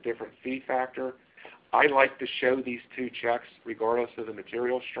FU with a different phi factor. I like to show these two checks regardless of the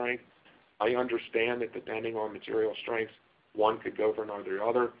material strength. I understand that depending on material strengths, one could govern over the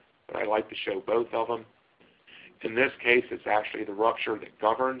other, but I like to show both of them. In this case, it's actually the rupture that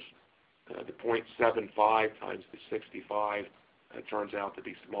governs. The 0.75 times the 65 turns out to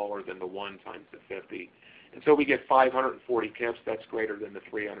be smaller than the 1 times the 50. And so we get 540 kips. That's greater than the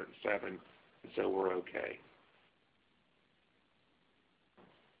 307, and so we're okay.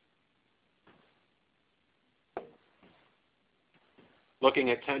 Looking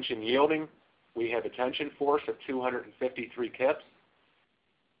at tension yielding, we have a tension force of 253 kips.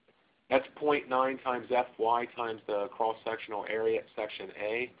 That's 0.9 times Fy times the cross-sectional area at Section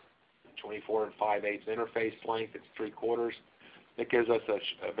A, 24 5/8 interface length, it's 3/4. That gives us an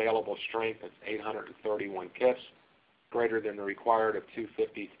available strength that's 831 kips, greater than the required of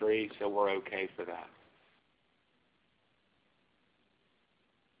 253, so we're okay for that.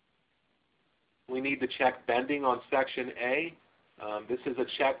 We need to check bending on Section A. This is a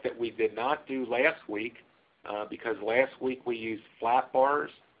check that we did not do last week because last week we used flat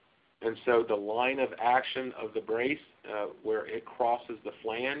bars, and so the line of action of the brace where it crosses the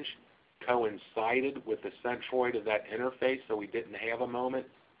flange coincided with the centroid of that interface, so we didn't have a moment.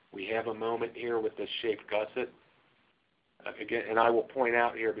 We have a moment here with this shaped gusset. Again, and I will point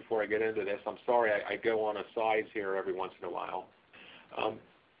out here before I get into this, I'm sorry I go on a size here every once in a while.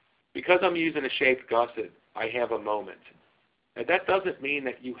 Because I'm using a shaped gusset, I have a moment. Now that doesn't mean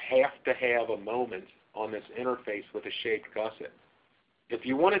that you have to have a moment on this interface with a shaped gusset. If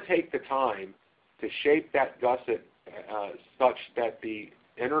you want to take the time to shape that gusset such that the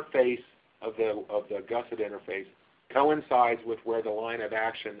interface of the gusset interface coincides with where the line of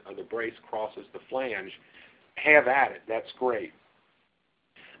action of the brace crosses the flange, have at it. That's great.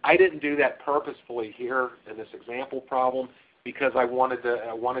 I didn't do that purposefully here in this example problem because I wanted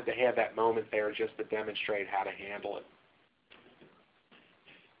to have that moment there just to demonstrate how to handle it.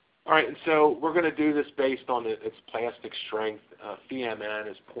 All right, and so we're going to do this based on its plastic strength. Phi-Mn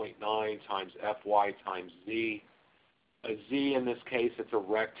is 0.9 times Fy times Z. A Z in this case, it's a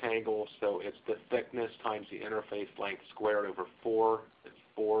rectangle, so it's the thickness times the interface length squared over 4. It's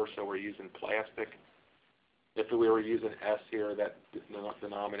 4, so we're using plastic. If we were using S here, that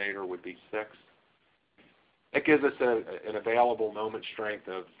denominator would be 6. That gives us an available moment strength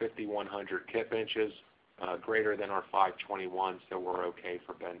of 5,100 kip inches, greater than our 521, so we're okay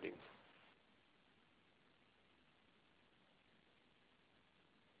for bending.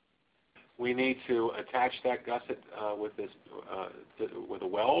 We need to attach that gusset with a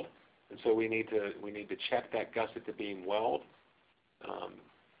weld, and so we need to check that gusset to beam weld.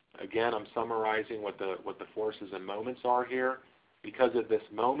 Again, I'm summarizing what the forces and moments are here. Because of this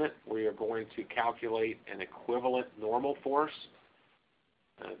moment, we are going to calculate an equivalent normal force.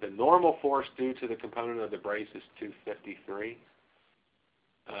 The normal force due to the component of the brace is 253.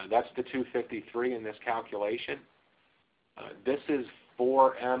 That's the 253 in this calculation. This is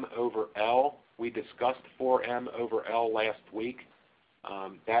 4m over L. We discussed 4m over L last week.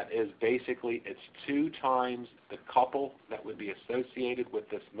 That is basically, it's 2 times the couple that would be associated with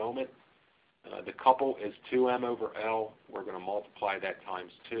this moment. The couple is 2m over L. We're going to multiply that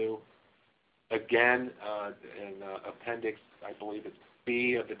times 2. Again, in appendix, I believe it's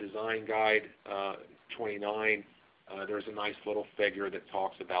B of the design guide 29, there's a nice little figure that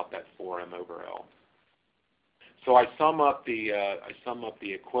talks about that 4m over L. So I sum up the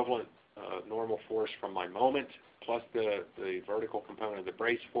equivalent normal force from my moment plus the vertical component of the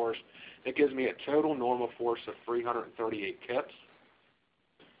brace force. It gives me a total normal force of 338 kips.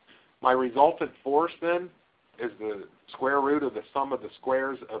 My resultant force then is the square root of the sum of the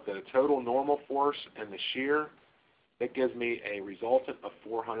squares of the total normal force and the shear. That gives me a resultant of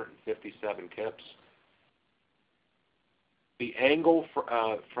 457 kips. The angle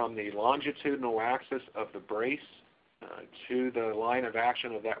from the longitudinal axis of the brace to the line of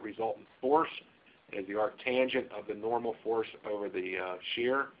action of that resultant force is the arctangent of the normal force over the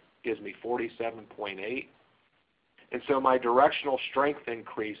shear, gives me 47.8. And so my directional strength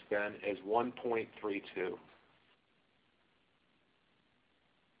increase then is 1.32.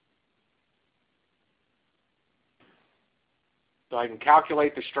 So I can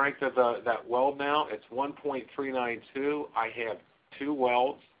calculate the strength of that weld now. It's 1.392. I have 2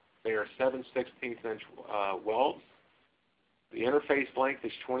 welds. They are 7/16 inch welds. The interface length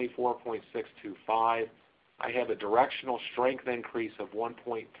is 24.625. I have a directional strength increase of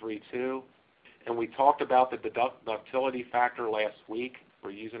 1.32. And we talked about the ductility factor last week.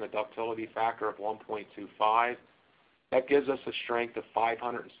 We're using a ductility factor of 1.25. That gives us a strength of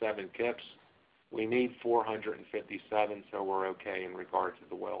 507 kips. We need 457, so we're okay in regard to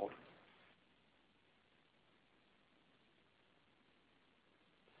the weld.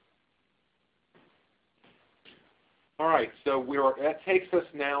 All right, so that takes us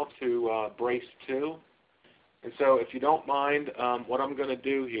now to brace 2. And so if you don't mind, what I'm going to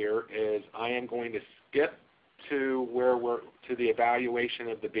do here is I am going to skip to where we're to the evaluation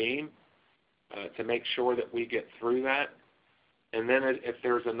of the beam to make sure that we get through that. And then if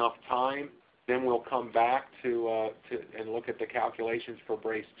there's enough time, then we'll come back to and look at the calculations for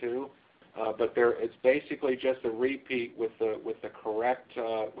brace 2. But it's basically just a repeat with the correct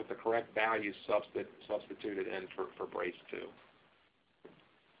values substituted in for brace 2.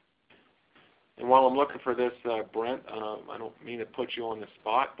 And while I'm looking for this, Brent, I don't mean to put you on the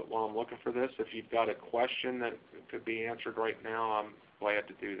spot, but while I'm looking for this, if you've got a question that could be answered right now, I'm glad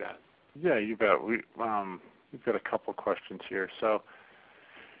to do that. Yeah, you bet. We've got a couple questions here. So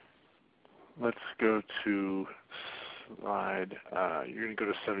let's go to slide, you're going to go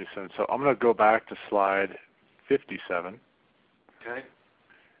to 77. So I'm going to go back to slide 57. Okay.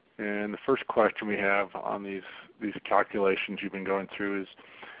 And the first question we have on these calculations you've been going through is,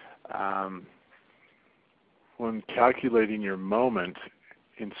 when calculating your moment,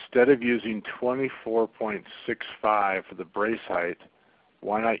 instead of using 24.65 for the brace height,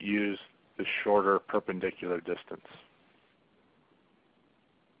 why not use the shorter perpendicular distance?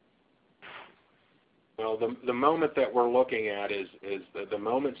 Well, the moment that we're looking at is the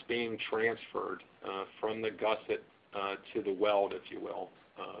moment's being transferred from the gusset to the weld, if you will,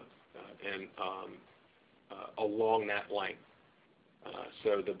 and along that length.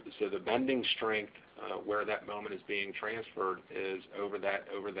 So the bending strength where that moment is being transferred is over that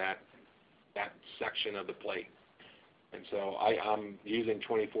section of the plate. And so I'm using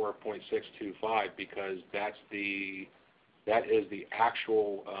 24.625 because that is the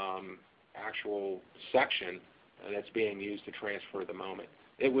actual section that's being used to transfer the moment.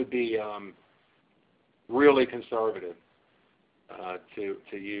 It would be really conservative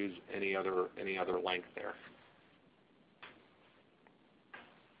to use any other length there.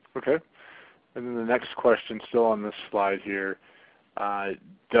 Okay. And then the next question, still on this slide here,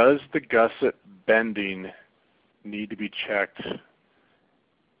 does the gusset bending need to be checked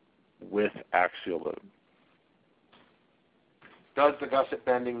with axial load? Does the gusset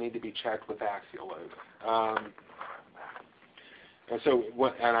bending need to be checked with axial load?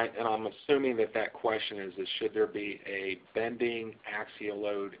 And I'm assuming that question is should there be a bending axial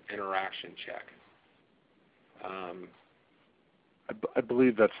load interaction check? I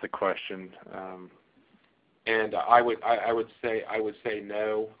believe that's the question. And I would say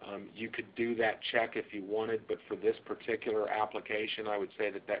no. You could do that check if you wanted, but for this particular application, I would say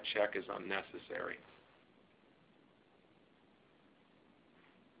that check is unnecessary.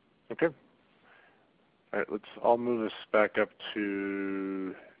 Okay. All right, I'll move us back up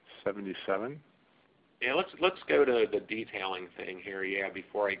to 77. Yeah, let's go to the detailing thing here. Yeah,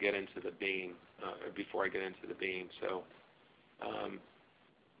 before I get into the beam.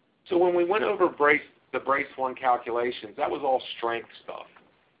 So when we went over the brace 1 calculations, that was all strength stuff.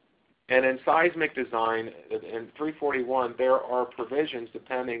 And in seismic design, in 341, there are provisions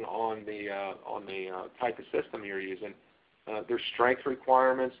depending on the type of system you're using. There's strength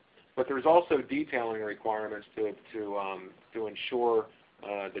requirements, but there's also detailing requirements to ensure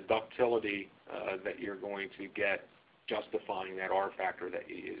the ductility that you're going to get justifying that R factor that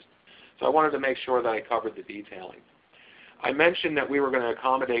you used. So I wanted to make sure that I covered the detailing. I mentioned that we were going to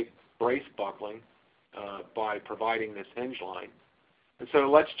accommodate brace buckling by providing this hinge line. And so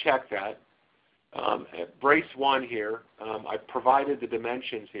let's check that. At brace 1 here, I provided the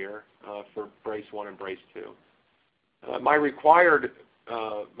dimensions here for brace 1 and brace 2. My required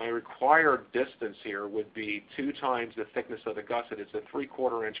distance here would be 2 times the thickness of the gusset. It's a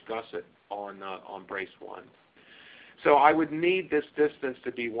 3/4 inch gusset on brace 1. So I would need this distance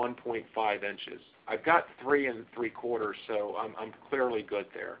to be 1.5 inches. I've got 3 3/4, so I'm clearly good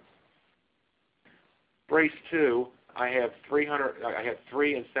there. Brace 2, I have 3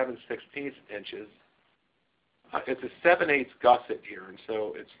 7/16 inches. It's a 7/8 gusset here, and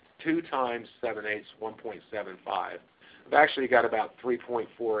so it's 2 times 7/8, 1.75. I've actually got about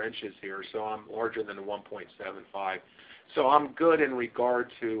 3.4 inches here, so I'm larger than the 1.75. So I'm good in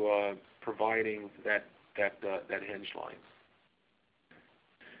regard to providing that hinge line.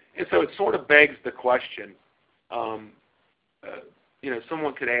 And so it sort of begs the question,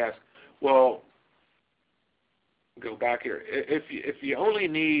 someone could ask, well, go back here. If you only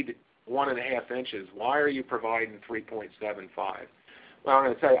need 1.5 inches, why are you providing 3.75? Well, I'm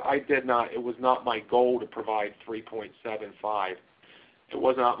going to tell you, it was not my goal to provide 3.75. It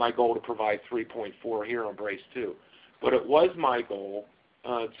was not my goal to provide 3.4 here on brace 2. But it was my goal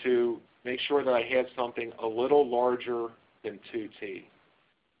to make sure that I had something a little larger than 2T.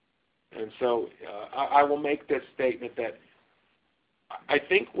 And so I will make this statement that I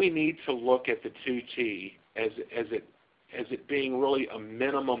think we need to look at the 2T as it being really a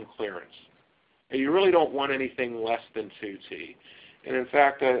minimum clearance. And you really don't want anything less than 2T. And in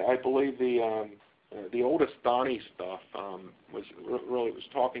fact, I believe the oldest Donnie stuff was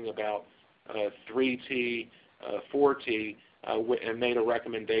talking about 3T, 4T, and made a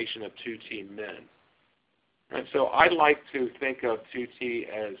recommendation of 2T min. And so I like to think of 2T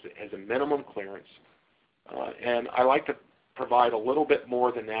as a minimum clearance, and I like to provide a little bit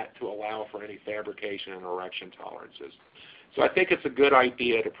more than that to allow for any fabrication and erection tolerances. So I think it's a good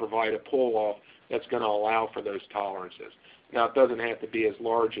idea to provide a pull-off that's going to allow for those tolerances. Now, it doesn't have to be as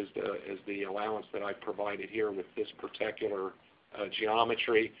large as the allowance that I provided here with this particular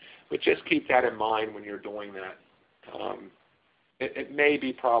geometry, but just keep that in mind when you're doing that. It may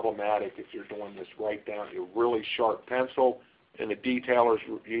be problematic if you're doing this right down to a really sharp pencil and the detailer's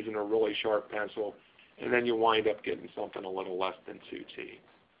using a really sharp pencil, and then you wind up getting something a little less than 2T.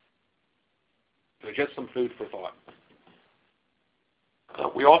 So just some food for thought.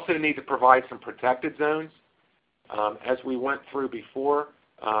 We also need to provide some protected zones. As we went through before,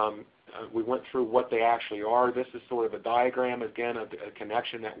 we went through what they actually are. This is sort of a diagram, again, of a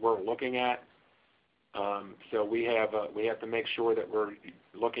connection that we're looking at. So we have to make sure that we're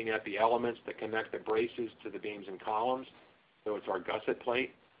looking at the elements that connect the braces to the beams and columns. So it's our gusset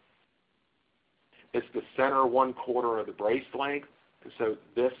plate. It's the center 1/4 of the brace length. And so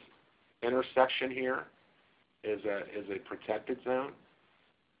this intersection here is a protected zone.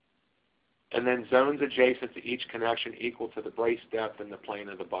 And then zones adjacent to each connection equal to the brace depth and the plane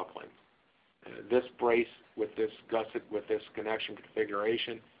of the buckling. This brace with this gusset, with this connection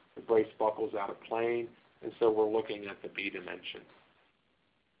configuration, the brace buckles out of plane, and so we're looking at the B dimension.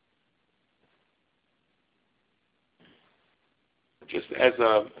 Just as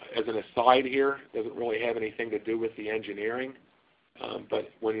an aside here, doesn't really have anything to do with the engineering,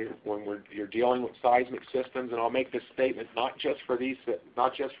 but when you're dealing with seismic systems, and I'll make this statement not just for this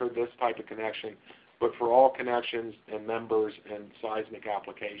type of connection, but for all connections and members and seismic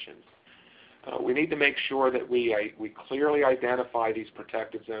applications. We need to make sure that we clearly identify these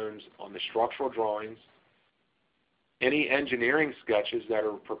protected zones on the structural drawings, any engineering sketches that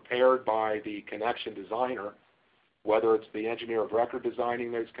are prepared by the connection designer, whether it's the engineer of record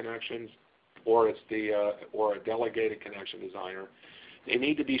designing those connections or it's or a delegated connection designer. They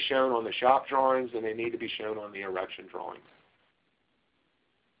need to be shown on the shop drawings, and they need to be shown on the erection drawings.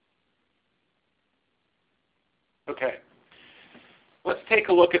 Okay, let's take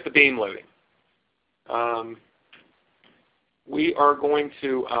a look at the beam loading. We are going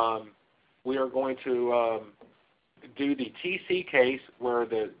to do the TC case where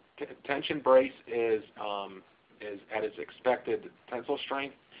the tension brace is at its expected tensile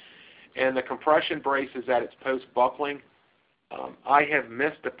strength, and the compression brace is at its post-buckling. I have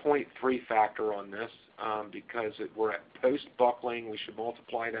missed a 0.3 factor on this because we're at post-buckling. We should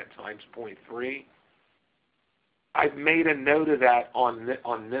multiply that times 0.3. I've made a note of that on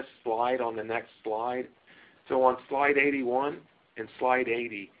this slide, on the next slide. So on slide 81 and slide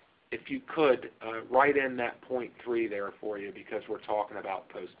 80, if you could write in that 0.3 there for you, because we're talking about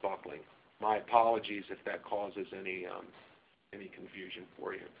post-buckling. My apologies if that causes any confusion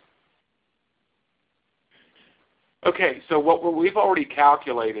for you. Okay, so we've already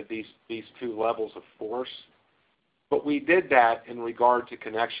calculated these two levels of force, but we did that in regard to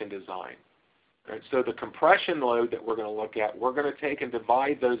connection design. Right, so the compression load that we're going to look at, we're going to take and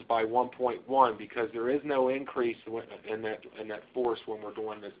divide those by 1.1 because there is no increase in that force when we're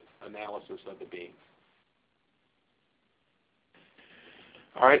doing this analysis of the beam.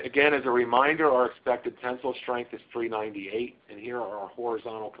 All right, again, as a reminder, our expected tensile strength is 398, and here are our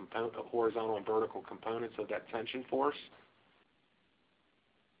horizontal and vertical components of that tension force.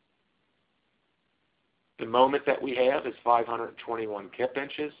 The moment that we have is 521 kip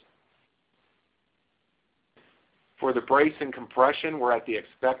inches. For the brace and compression, we're at the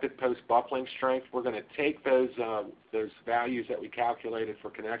expected post-buckling strength. We're going to take those values that we calculated for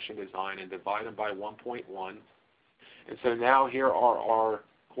connection design and divide them by 1.1. And so now here are our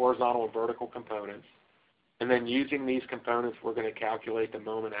horizontal and vertical components. And then using these components, we're going to calculate the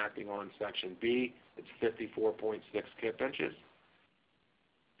moment acting on section B. It's 54.6 kip inches.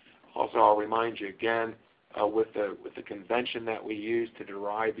 Also, I'll remind you again, with the convention that we use to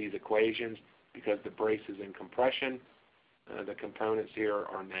derive these equations, because the brace is in compression, the components here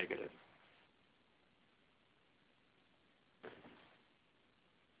are negative.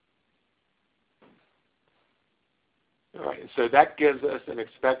 All right, so that gives us an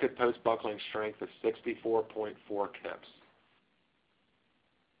expected post-buckling strength of 64.4 kips.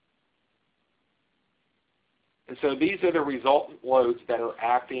 And so these are the resultant loads that are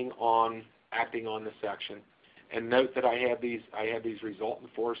acting on the section. And note that I have these resultant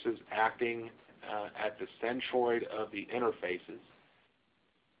forces acting at the centroid of the interfaces.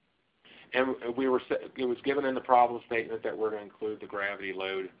 And it was given in the problem statement that we're going to include the gravity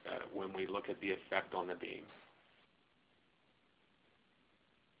load when we look at the effect on the beam.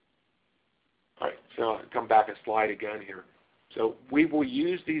 All right, so I'll come back a slide again here. So we will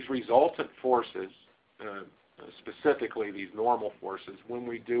use these resultant forces, specifically these normal forces, when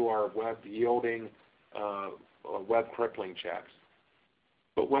we do our web yielding web crippling checks.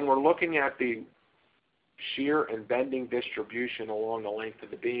 But when we're looking at the shear and bending distribution along the length of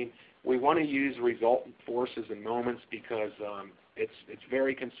the beam, we want to use resultant forces and moments because it's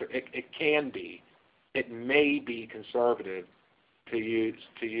very it may be conservative to use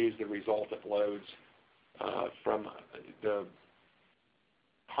the resultant loads from the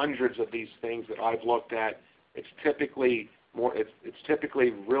hundreds of these things that I've looked at. It's typically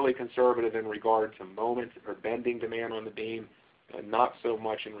really conservative in regard to moment or bending demand on the beam, not so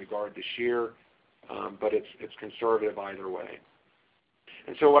much in regard to shear, but it's conservative either way.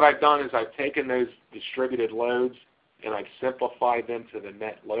 And so what I've done is I've taken those distributed loads and I've simplified them to the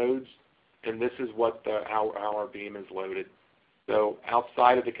net loads. and this is what how our beam is loaded. So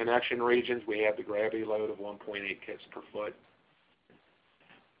outside of the connection regions, we have the gravity load of 1.8 kips per foot.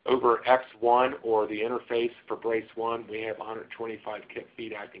 Over X1, or the interface for brace 1, we have 125 kip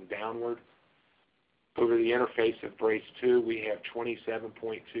feet acting downward. Over the interface of brace 2, we have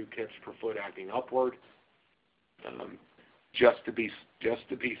 27.2 kips per foot acting upward. Just to be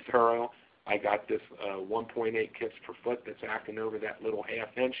thorough, I got this 1.8 kips per foot that's acting over that little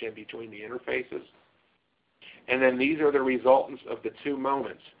 ½ inch in between the interfaces. And then these are the resultants of the two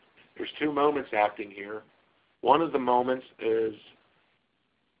moments. There's two moments acting here. One of the moments is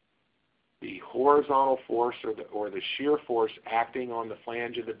the horizontal force, or the shear force acting on the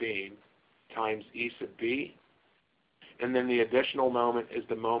flange of the beam, times E sub B. And then the additional moment is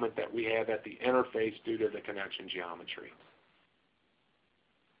the moment that we have at the interface due to the connection geometry.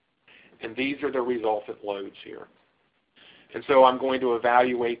 And these are the resultant loads here. And so I'm going to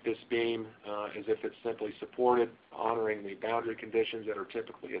evaluate this beam as if it's simply supported, honoring the boundary conditions that are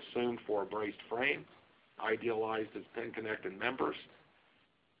typically assumed for a braced frame, idealized as pin-connected members.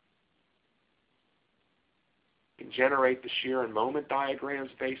 I can generate the shear and moment diagrams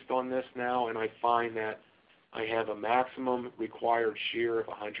based on this now, and I find that I have a maximum required shear of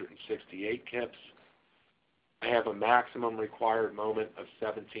 168 kips. I have a maximum required moment of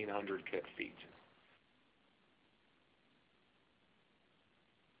 1,700 kip feet.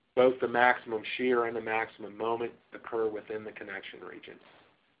 Both the maximum shear and the maximum moment occur within the connection region.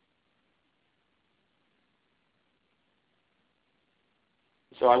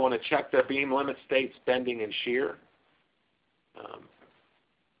 So I want to check the beam limit states, bending and shear.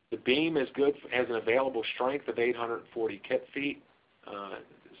 The beam is good, has an available strength of 840 kip feet,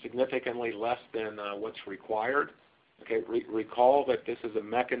 significantly less than what's required. Okay, recall that this is a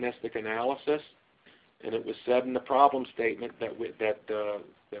mechanistic analysis, and it was said in the problem statement that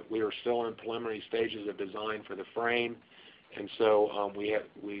we are still in preliminary stages of design for the frame, and so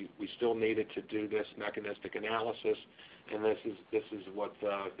we still needed to do this mechanistic analysis, and this is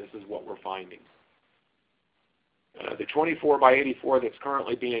what we're finding. The 24 by 84 that's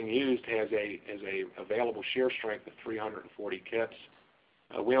currently being used has a available shear strength of 340 kips.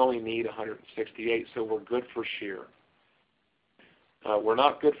 We only need 168, so we're good for shear. We're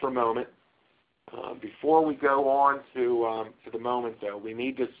not good for moment. Before we go on to the moment, though, we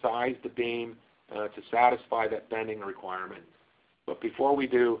need to size the beam to satisfy that bending requirement. But before we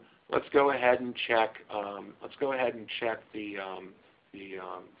do, let's go ahead and check. The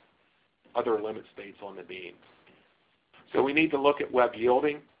other limit states on the beam. So we need to look at web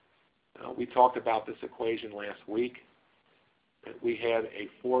yielding. We talked about this equation last week. We had a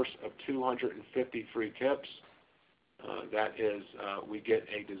force of 253 kips. That is, we get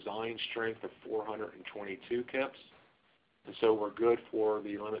a design strength of 422 kips. And so we're good for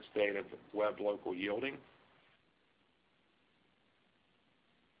the limit state of web local yielding.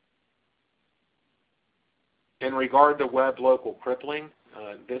 In regard to web local crippling,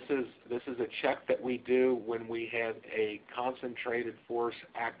 this is a check that we do when we have a concentrated force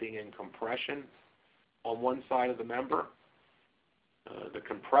acting in compression on one side of the member. The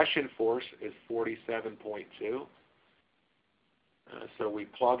compression force is 47.2. So we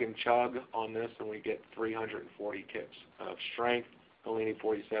plug and chug on this, and we get 340 kips of strength. Only need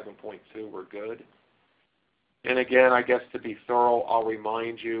 47.2. We're good. And again, I guess to be thorough, I'll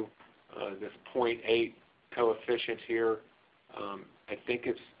remind you this 0.8 coefficient here. I think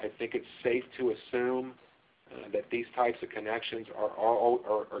it's safe to assume that these types of connections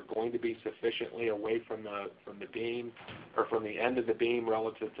are going to be sufficiently away from the beam, or from the end of the beam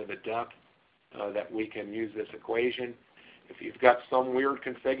relative to the depth, that we can use this equation. If you've got some weird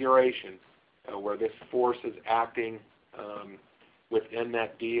configuration where this force is acting within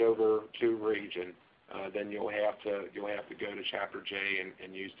that d/2 region, then you'll have to go to Chapter J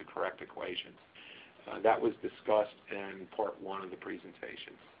and use the correct equation. That was discussed in Part 1 of the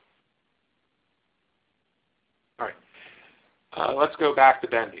presentation. All right, let's go back to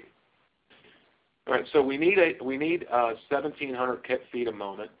bending. All right, so we need 1,700 kip feet a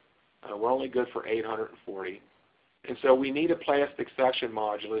moment. We're only good for 840. And so we need a plastic section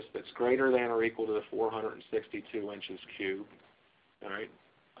modulus that's greater than or equal to the 462 inches cubed, all right,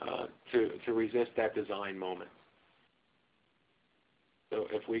 to resist that design moment. So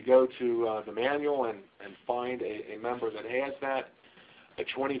if we go to the manual and find a member that has that, a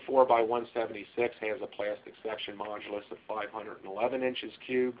 24 by 176 has a plastic section modulus of 511 inches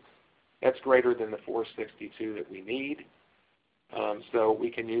cubed. That's greater than the 462 that we need. So we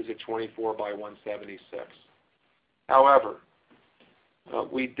can use a 24 by 176. However,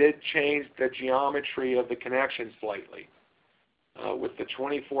 we did change the geometry of the connection slightly. With the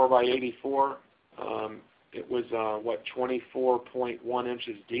 24 by 84, it was 24.1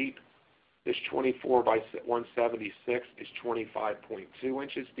 inches deep. This 24 by 176 is 25.2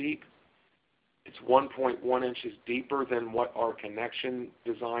 inches deep. It's 1.1 inches deeper than what our connection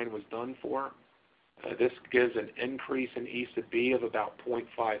design was done for. This gives an increase in E sub B of about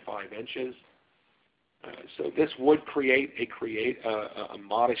 0.55 inches. So this would create a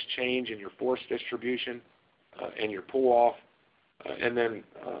modest change in your force distribution and your pull-off, and then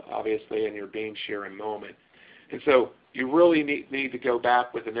obviously in your beam shear and moment. And so you really need to go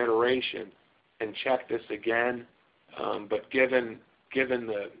back with an iteration and check this again. But given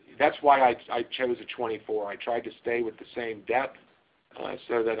that's why I chose a 24. I tried to stay with the same depth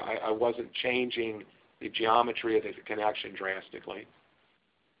so that I wasn't changing the geometry of the connection drastically.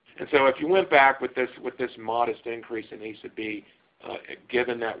 And so if you went back with this modest increase in E sub B,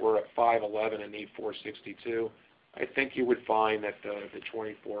 given that we're at 511 and need 462, I think you would find that the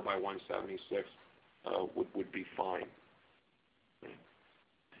 24 by 176 would be fine.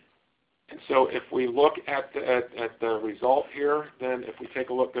 And so if we look at the result here, then if we take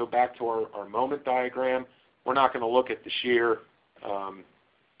a look, go back to our moment diagram, we're not going to look at the shear,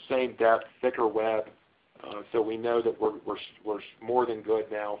 same depth, thicker web. So we know that we're more than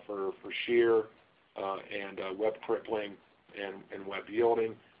good now for shear and web crippling and web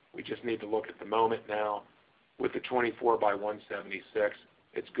yielding. We just need to look at the moment now. With the 24 by 176,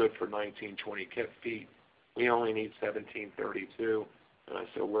 it's good for 1920 kip feet. We only need 1732,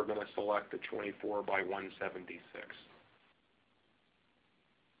 so we're going to select the 24 by 176.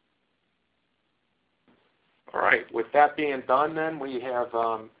 All right. With that being done, then we've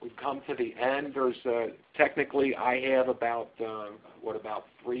come to the end. There's technically I have about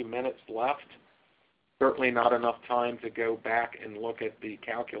 3 minutes left. Certainly not enough time to go back and look at the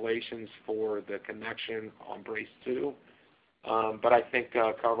calculations for the connection on brace 2. But I think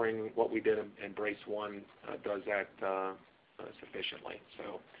covering what we did in brace 1 does that sufficiently.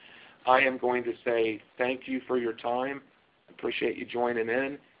 So I am going to say thank you for your time. Appreciate you joining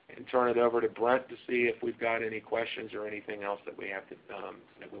in, and turn it over to Brent to see if we've got any questions or anything else that we have to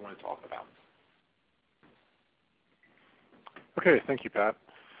that we want to talk about. Okay, thank you, Pat.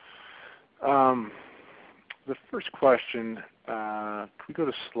 The first question, can we go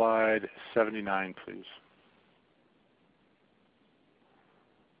to slide 79, please?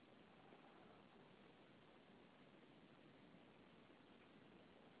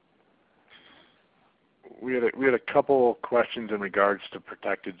 We had a couple questions in regards to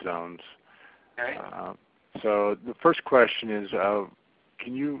protected zones. Okay. So the first question is,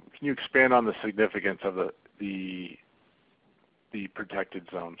 can you expand on the significance of the protected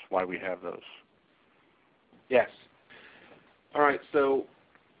zones? Why we have those? Yes. All right. So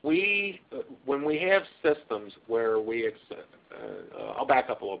when we have systems where I'll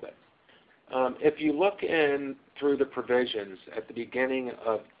back up a little bit. If you look in through the provisions at the beginning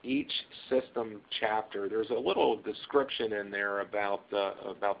of each system chapter, there's a little description in there about the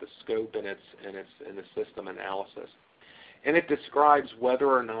scope and the system analysis, and it describes whether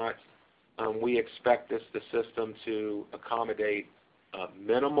or not we expect the system to accommodate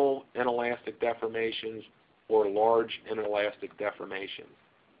minimal inelastic deformations or large inelastic deformations,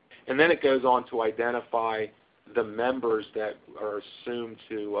 and then it goes on to identify the members that are assumed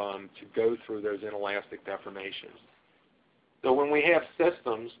to go through those inelastic deformations. So when we have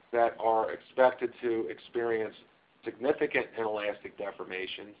systems that are expected to experience significant inelastic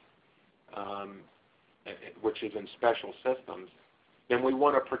deformations, which is in special systems, then we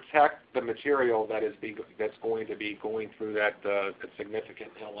want to protect the material that's going to be going through that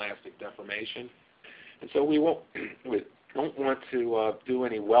significant inelastic deformation. And so we don't want to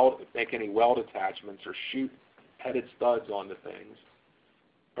make any weld attachments or shoot headed studs onto things,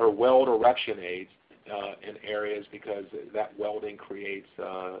 or weld erection aids in areas, because that welding creates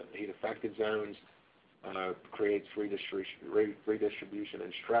heat affected zones, creates redistribution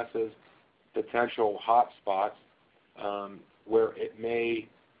and stresses, potential hot spots where it may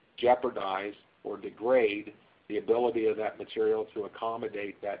jeopardize or degrade the ability of that material to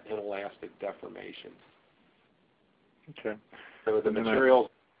accommodate that inelastic deformation. Okay. So the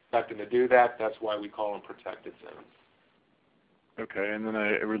materials expecting to do that, that's why we call them protected zones. Okay, and then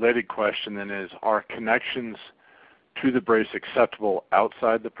a related question then is, are connections to the brace acceptable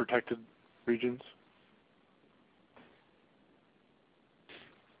outside the protected regions?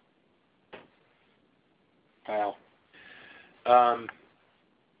 Wow.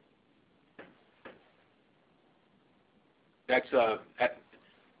 That's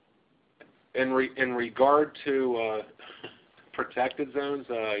in regard to protected zones,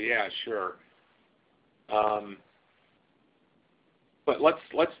 yeah, sure. But let's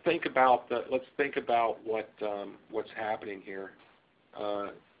think about what's happening here,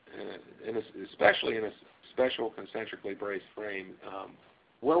 and especially in a special concentrically braced frame.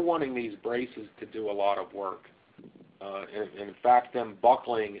 We're wanting these braces to do a lot of work. In fact, them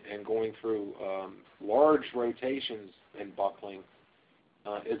buckling and going through large rotations in buckling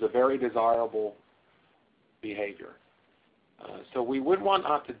is a very desirable behavior. So we would want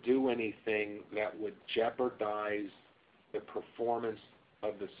not to do anything that would jeopardize the performance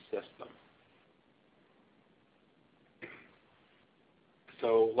of the system.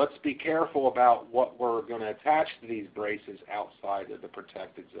 So let's be careful about what we're going to attach to these braces outside of the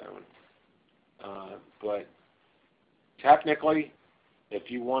protected zone. But technically,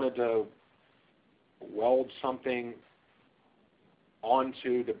 if you wanted to weld something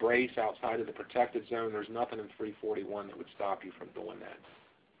onto the brace outside of the protected zone, there's nothing in 341 that would stop you from doing that.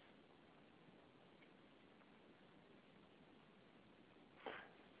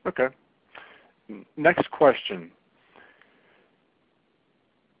 Okay. Next question.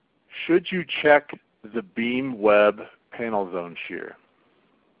 Should you check the beam web panel zone shear?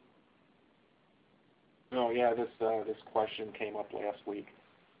 Oh yeah, this question came up last week.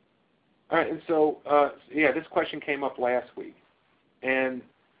 All right, and so this question came up last week, and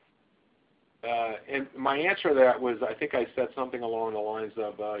my answer to that was, I think I said something along the lines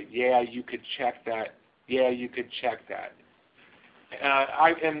of, yeah, you could check that. Yeah, you could check that.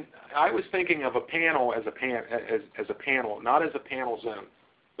 I was thinking of a panel as a panel, not as a panel zone.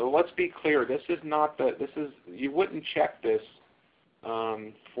 So let's be clear. This is not you wouldn't check this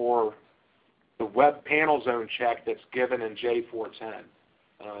for the web panel zone check that's given in J410.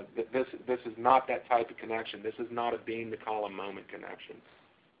 This is not that type of connection. This is not a beam to column moment connection.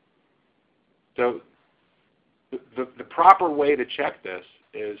 So the proper way to check this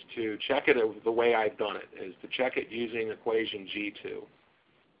is to check it the way I've done it, is to check it using equation G2.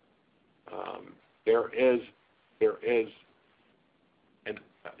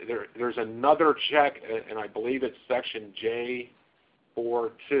 There's another check, and I believe it's section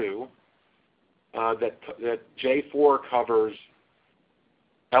J42, that J4 covers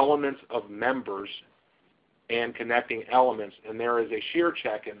elements of members and connecting elements, and there is a shear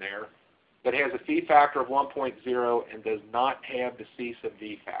check in there that has a phi factor of 1.0 and does not have the C sub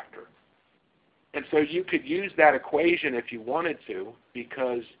V factor. And so you could use that equation if you wanted to,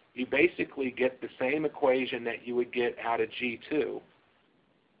 because you basically get the same equation that you would get out of G2.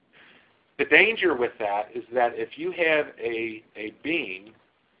 The danger with that is that if you have a beam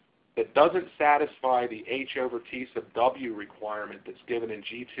that doesn't satisfy the H over T sub W requirement that's given in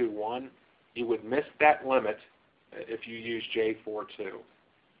G2.1, you would miss that limit if you use J4.2.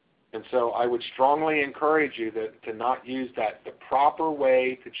 And so I would strongly encourage you to not use that. The proper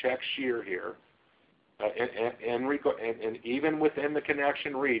way to check shear here, and even within the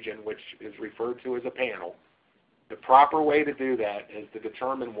connection region, which is referred to as a panel, the proper way to do that is to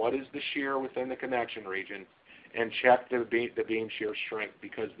determine what is the shear within the connection region and check the beam shear strength,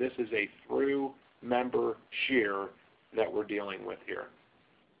 because this is a through member shear that we're dealing with here.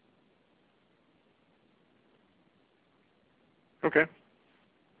 Okay.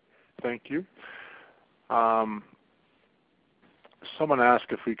 Thank you. Someone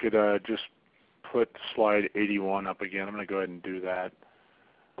asked if we could just put slide 81 up again. I'm going to go ahead and do that,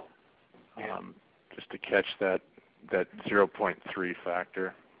 just to catch that 0.3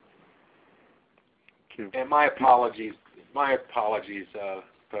 factor. Thank you. And my apologies,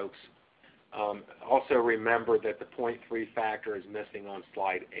 folks. Also remember that the 0.3 factor is missing on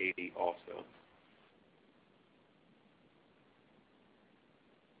slide 80 also.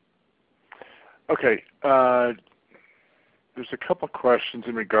 Okay, there's a couple questions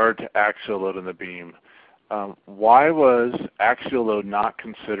in regard to axial load in the beam. Why was axial load not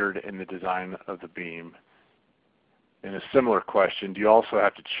considered in the design of the beam? And a similar question, do you also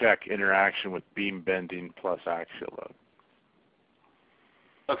have to check interaction with beam bending plus axial load?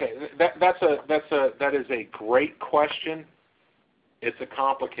 Okay, that is a great question. It's a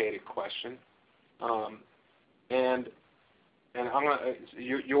complicated question, and I'm gonna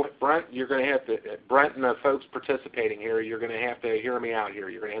Brent, you're gonna have to, Brent and the folks participating here, you're gonna have to hear me out here.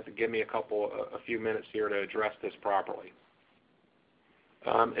 You're gonna have to give me a few minutes here to address this properly.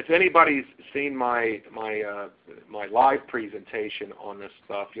 If anybody's seen my live presentation on this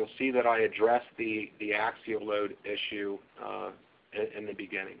stuff, you'll see that I addressed the axial load issue in the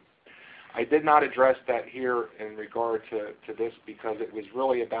beginning. I did not address that here in regard to this because it was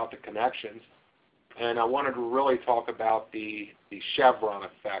really about the connections, and I wanted to really talk about the Chevron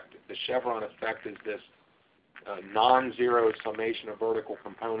effect. The Chevron effect is this non-zero summation of vertical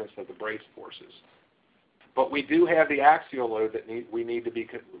components of the brace forces. But we do have the axial load that we need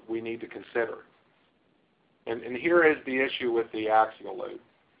to consider. And here is the issue with the axial load.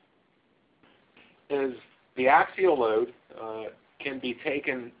 Is the axial load can be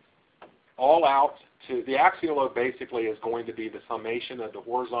taken all out to, the axial load basically is going to be the summation of the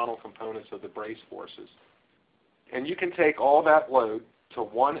horizontal components of the brace forces. And you can take all that load to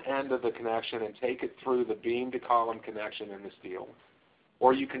one end of the connection and take it through the beam to column connection in the steel.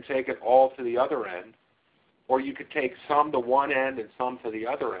 Or you can take it all to the other end. Or you could take some to one end and some to the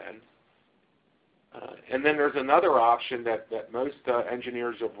other end. And then there's another option that most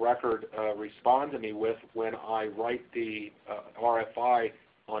engineers of record respond to me with when I write the RFI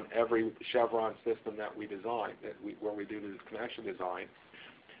on every Chevron system that we design, where we do the connection design.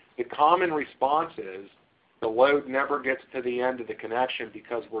 The common response is the load never gets to the end of the connection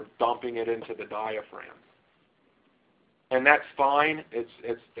because we're dumping it into the diaphragm. And that's fine.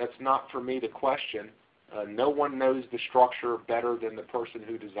 That's not for me to question. No one knows the structure better than the person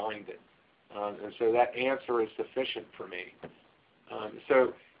who designed it. And so that answer is sufficient for me.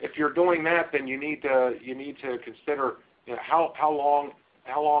 So if you're doing that, then you need to consider, you know, how long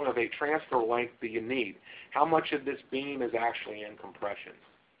of a transfer length do you need? How much of this beam is actually in compression?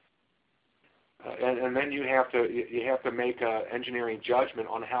 And then you have to make an engineering judgment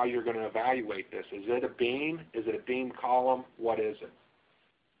on how you're going to evaluate this. Is it a beam? Is it a beam column? What is it?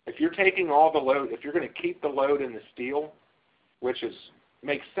 If you're taking all the load, if you're going to keep the load in the steel, which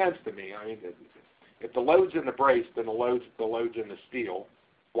makes sense to me. I mean, if the load's in the brace, then the load's in the steel.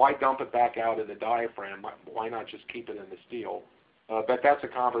 Why dump it back out of the diaphragm? Why not just keep it in the steel? But that's a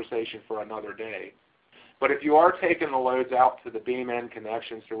conversation for another day. But if you are taking the loads out to the beam end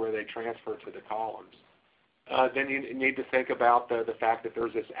connections to where they transfer to the columns, then you need to think about the fact that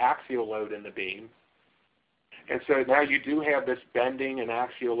there's this axial load in the beam. And so now you do have this bending and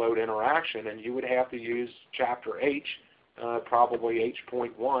axial load interaction, and you would have to use Chapter H, probably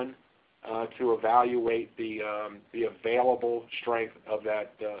H.1, to evaluate the available strength of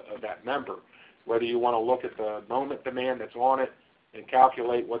that member. Whether you want to look at the moment demand that's on it and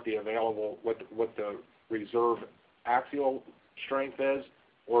calculate what the reserve axial strength is,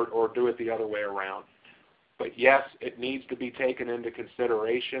 or do it the other way around. But yes, it needs to be taken into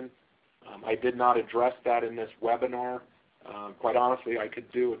consideration. I did not address that in this webinar. Quite honestly, I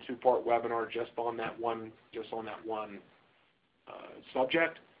could do a two-part webinar just on that one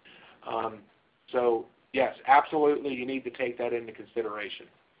subject. So yes, absolutely, you need to take that into consideration.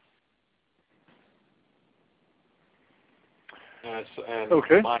 And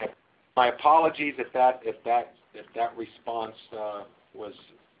okay. My apologies if that response was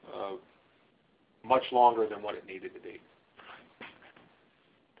much longer than what it needed to be.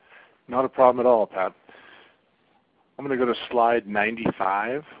 Not a problem at all, Pat. I'm going to go to slide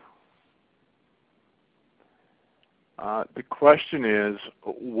 95. The question is,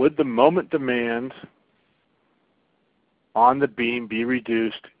 would the moment demand on the beam be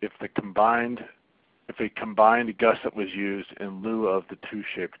reduced if a combined gusset was used in lieu of the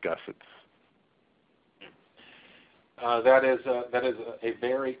two-shaped gussets? That is a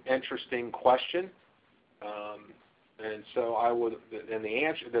very interesting question, and so I would. And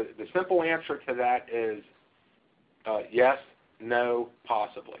the simple answer to that is yes, no,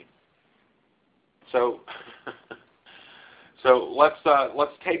 possibly. So so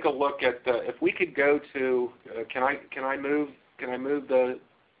let's take a look at if we could go to. Can I move the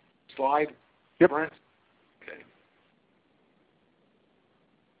slide? Yep. Brent? Okay.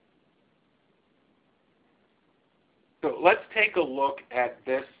 So let's take a look at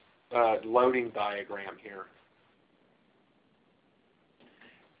this loading diagram here.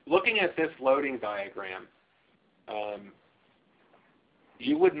 Looking at this loading diagram,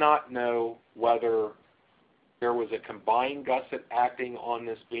 you would not know whether there was a combined gusset acting on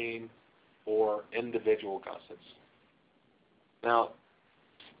this beam or individual gussets. Now,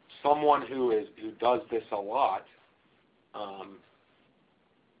 someone who does this a lot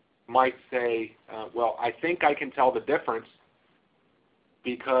might say, well, I think I can tell the difference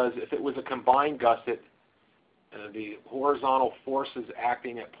because if it was a combined gusset, the horizontal forces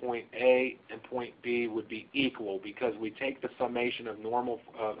acting at point A and point B would be equal because we take the summation of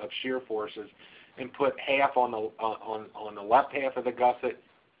of shear forces and put half on the left half of the gusset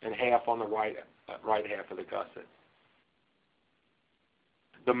and half on the right half of the gusset.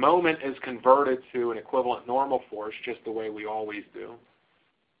 The moment is converted to an equivalent normal force just the way we always do.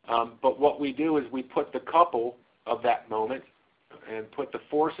 But what we do is we put the couple of that moment and put the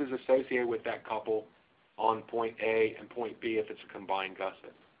forces associated with that couple on point A and point B if it's a combined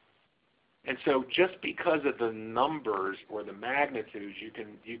gusset. And so just because of the numbers or the magnitudes, you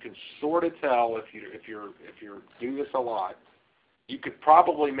can sort of tell if you do this a lot. You could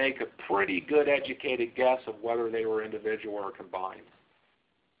probably make a pretty good educated guess of whether they were individual or combined.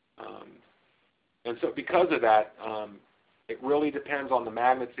 And so because of that, it really depends on the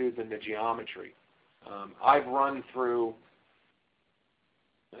magnitudes and the geometry. I've run through,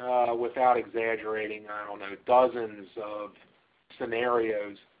 without exaggerating, I don't know, dozens of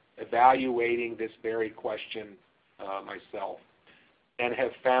scenarios evaluating this very question myself, and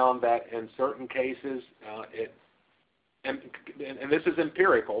have found that in certain cases, and this is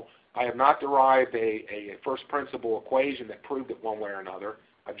empirical, I have not derived a first principle equation that proved it one way or another.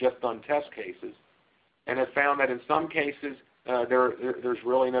 I've just done test cases, and have found that in some cases there's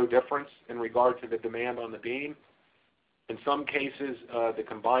really no difference in regard to the demand on the beam. In some cases, the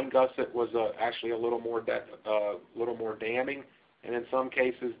combined gusset was actually a little more damning, and in some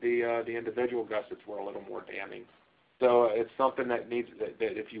cases, the individual gussets were a little more damning. So it's something that needs that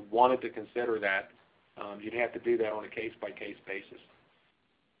if you wanted to consider that, you'd have to do that on a case-by-case basis.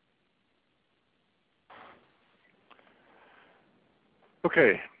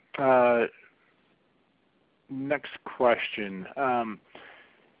 Okay. Next question.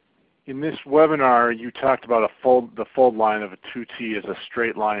 In this webinar, you talked about the fold line of a 2T as a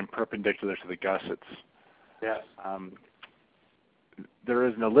straight line perpendicular to the gussets. Yes. There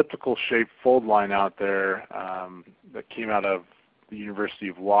is an elliptical shaped fold line out there that came out of the University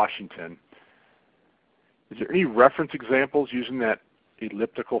of Washington. Is there any reference examples using that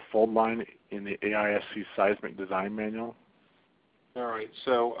elliptical fold line in the AISC seismic design manual? All right.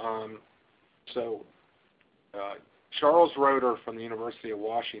 So, Charles Roeder from the University of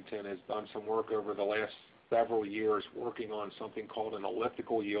Washington has done some work over the last several years working on something called an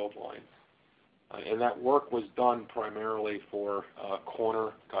elliptical yield line. And that work was done primarily for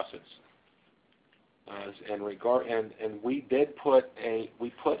corner gussets. And we did put an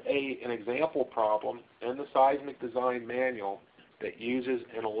example problem in the seismic design manual that uses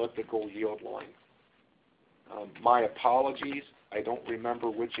an elliptical yield line. My apologies, I don't remember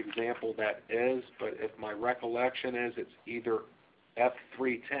which example that is, but if my recollection is, it's either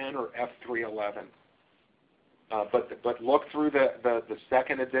F310 or F311. But look through the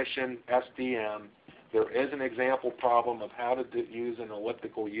second edition SDM. There is an example problem of how to use an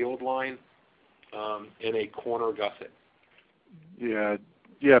elliptical yield line in a corner gusset. Yeah,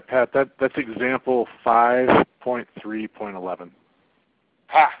 Pat. That's example 5.3.11.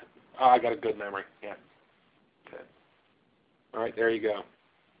 Ha! Oh, I got a good memory. Yeah. Okay. All right, there you go.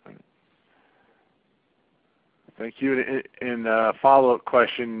 Thank you. And a follow-up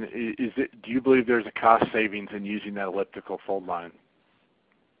question, do you believe there's a cost savings in using that elliptical fold line?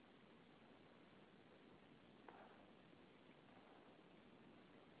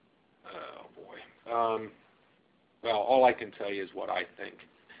 Oh, boy. Well, all I can tell you is what I think.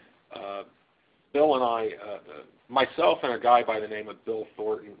 Bill and I, myself and a guy by the name of Bill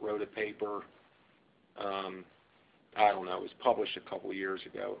Thornton wrote a paper, I don't know, it was published a couple years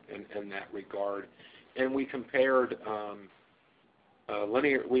ago in that regard. And we compared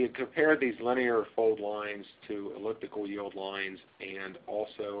these linear fold lines to elliptical yield lines, and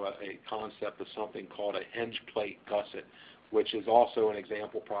also a concept of something called a hinge plate gusset, which is also an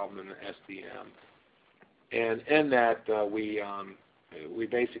example problem in the SDM. And in that, we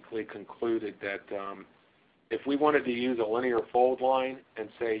basically concluded that if we wanted to use a linear fold line and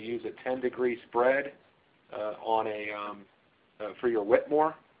say use a 10-degree spread on for your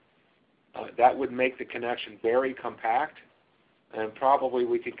Whitmore, that would make the connection very compact, and probably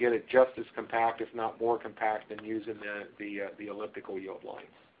we could get it just as compact, if not more compact, than using the elliptical yield line.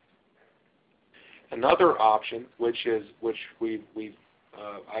 Another option, which I've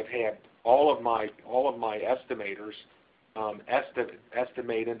had all of my estimators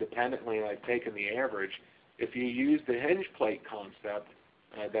estimate independently, and I've taken the average. If you use the hinge plate concept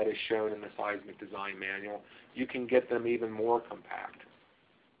that is shown in the seismic design manual, you can get them even more compact.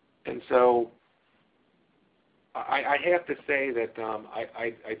 And so I have to say that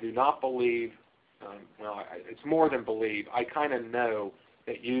I do not believe, it's more than believe, I kind of know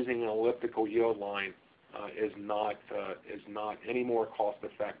that using an elliptical yield line is not any more cost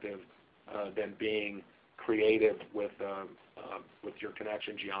effective than being creative with your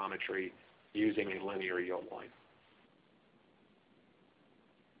connection geometry using a linear yield line.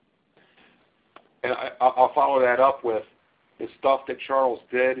 And I'll follow that up with the stuff that Charles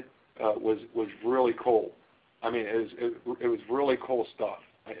did was really cool. I mean, it was really cool stuff.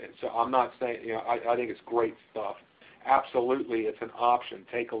 So I'm not saying, I think it's great stuff. Absolutely, it's an option.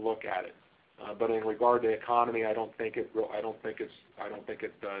 Take a look at it. But in regard to the economy, I don't think it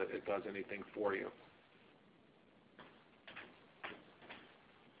does anything for you.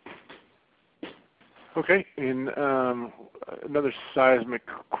 Okay, and another seismic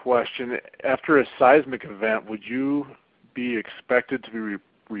question. After a seismic event, would you be expected to be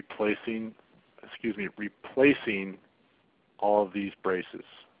replacing all of these braces?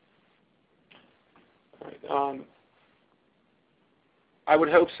 I would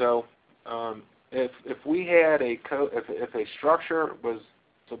hope so. If we had if a structure was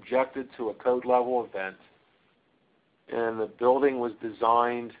subjected to a code level event and the building was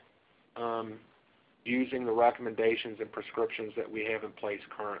designed using the recommendations and prescriptions that we have in place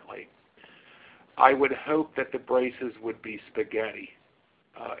currently, I would hope that the braces would be spaghetti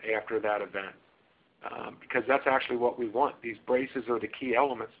after that event, because that's actually what we want. These braces are the key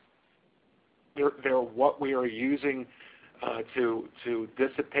elements. They're what we are using to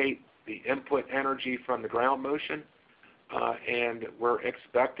dissipate the input energy from the ground motion, and we're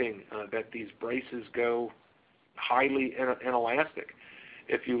expecting that these braces go highly inelastic.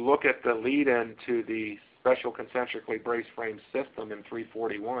 If you look at the lead-in to the special concentrically braced frame system in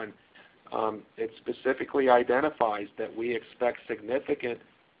 341, it specifically identifies that we expect significant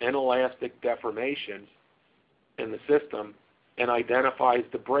inelastic deformations in the system, and identifies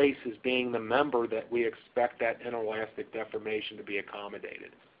the brace as being the member that we expect that inelastic deformation to be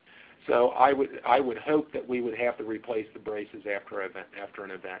accommodated. So I would hope that we would have to replace the braces after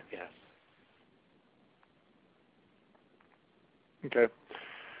an event, yes. Okay.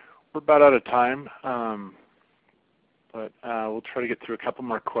 We're about out of time, but we'll try to get through a couple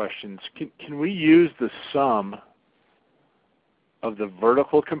more questions. Can we use the sum of the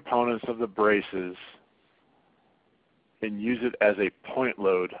vertical components of the braces and use it as a point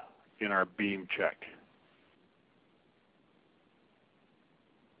load in our beam check?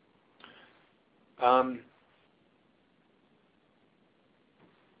 Okay,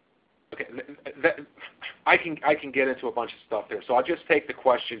 I can get into a bunch of stuff there. So I'll just take the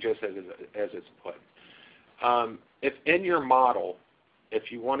question just as it's put. If in your model,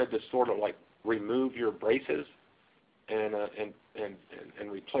 if you wanted to sort of like remove your braces and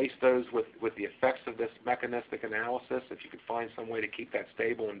replace those with the effects of this mechanistic analysis, if you could find some way to keep that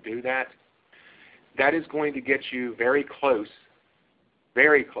stable and do that, that is going to get you very close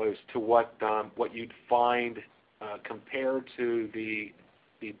to what you'd find compared to the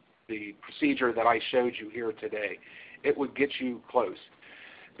procedure that I showed you here today. It would get you close.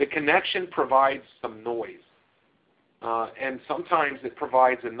 The connection provides some noise, and sometimes it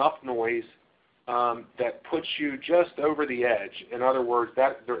provides enough noise that puts you just over the edge. In other words,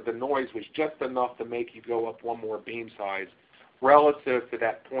 that the noise was just enough to make you go up one more beam size relative to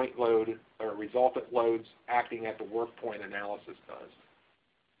that point load or resultant loads acting at the work point analysis does.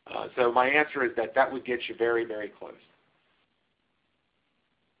 So my answer is that would get you very, very close.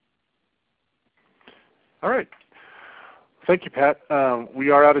 All right. Thank you, Pat. We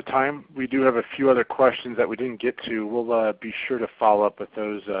are out of time. We do have a few other questions that we didn't get to. We'll be sure to follow up with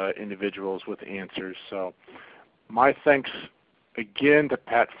those individuals with answers. So my thanks again to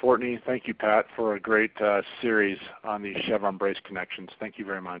Pat Fortney. Thank you, Pat, for a great series on the Chevron brace connections. Thank you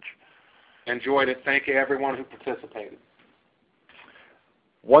very much. Enjoyed it. Thank you, everyone who participated.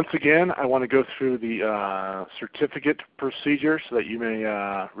 Once again, I want to go through the certificate procedure so that you may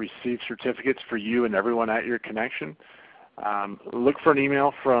receive certificates for you and everyone at your connection. Look for an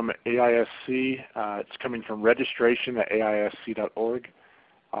email from AISC. It's coming from registration@aisc.org.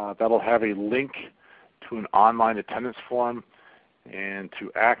 That'll have a link to an online attendance form. And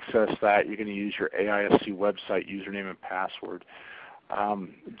to access that, you're going to use your AISC website username and password.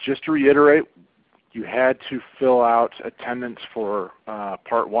 Just to reiterate, you had to fill out attendance for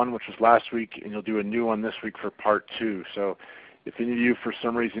Part 1, which was last week, and you'll do a new one this week for Part 2. So if any of you, for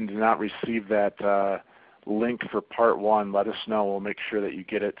some reason, did not receive that link for Part 1, let us know. We'll make sure that you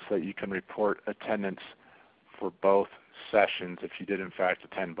get it so that you can report attendance for both sessions if you did, in fact,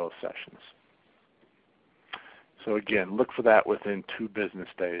 attend both sessions. So again, look for that within 2 business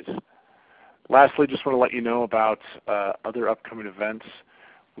days. Lastly, just want to let you know about other upcoming events.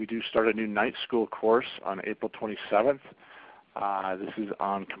 We do start a new night school course on April 27th. This is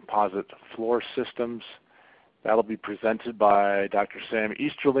on composite floor systems. That'll be presented by Dr. Sam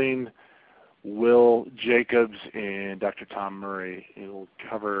Easterling, Will Jacobs, and Dr. Tom Murray. It will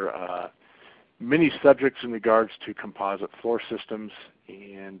cover many subjects in regards to composite floor systems,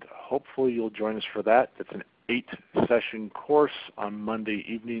 and hopefully you'll join us for that. It's an 8-session course on Monday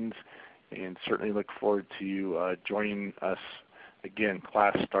evenings, and certainly look forward to you joining us. Again,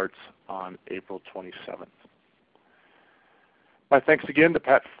 class starts on April 27th. My thanks again to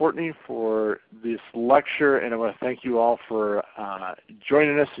Pat Fortney for this lecture, and I want to thank you all for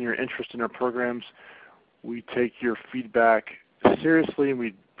joining us and your interest in our programs. We take your feedback seriously, and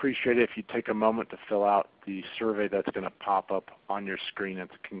we'd appreciate it if you take a moment to fill out the survey that's going to pop up on your screen at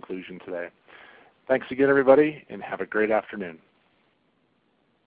the conclusion today. Thanks again, everybody, and have a great afternoon.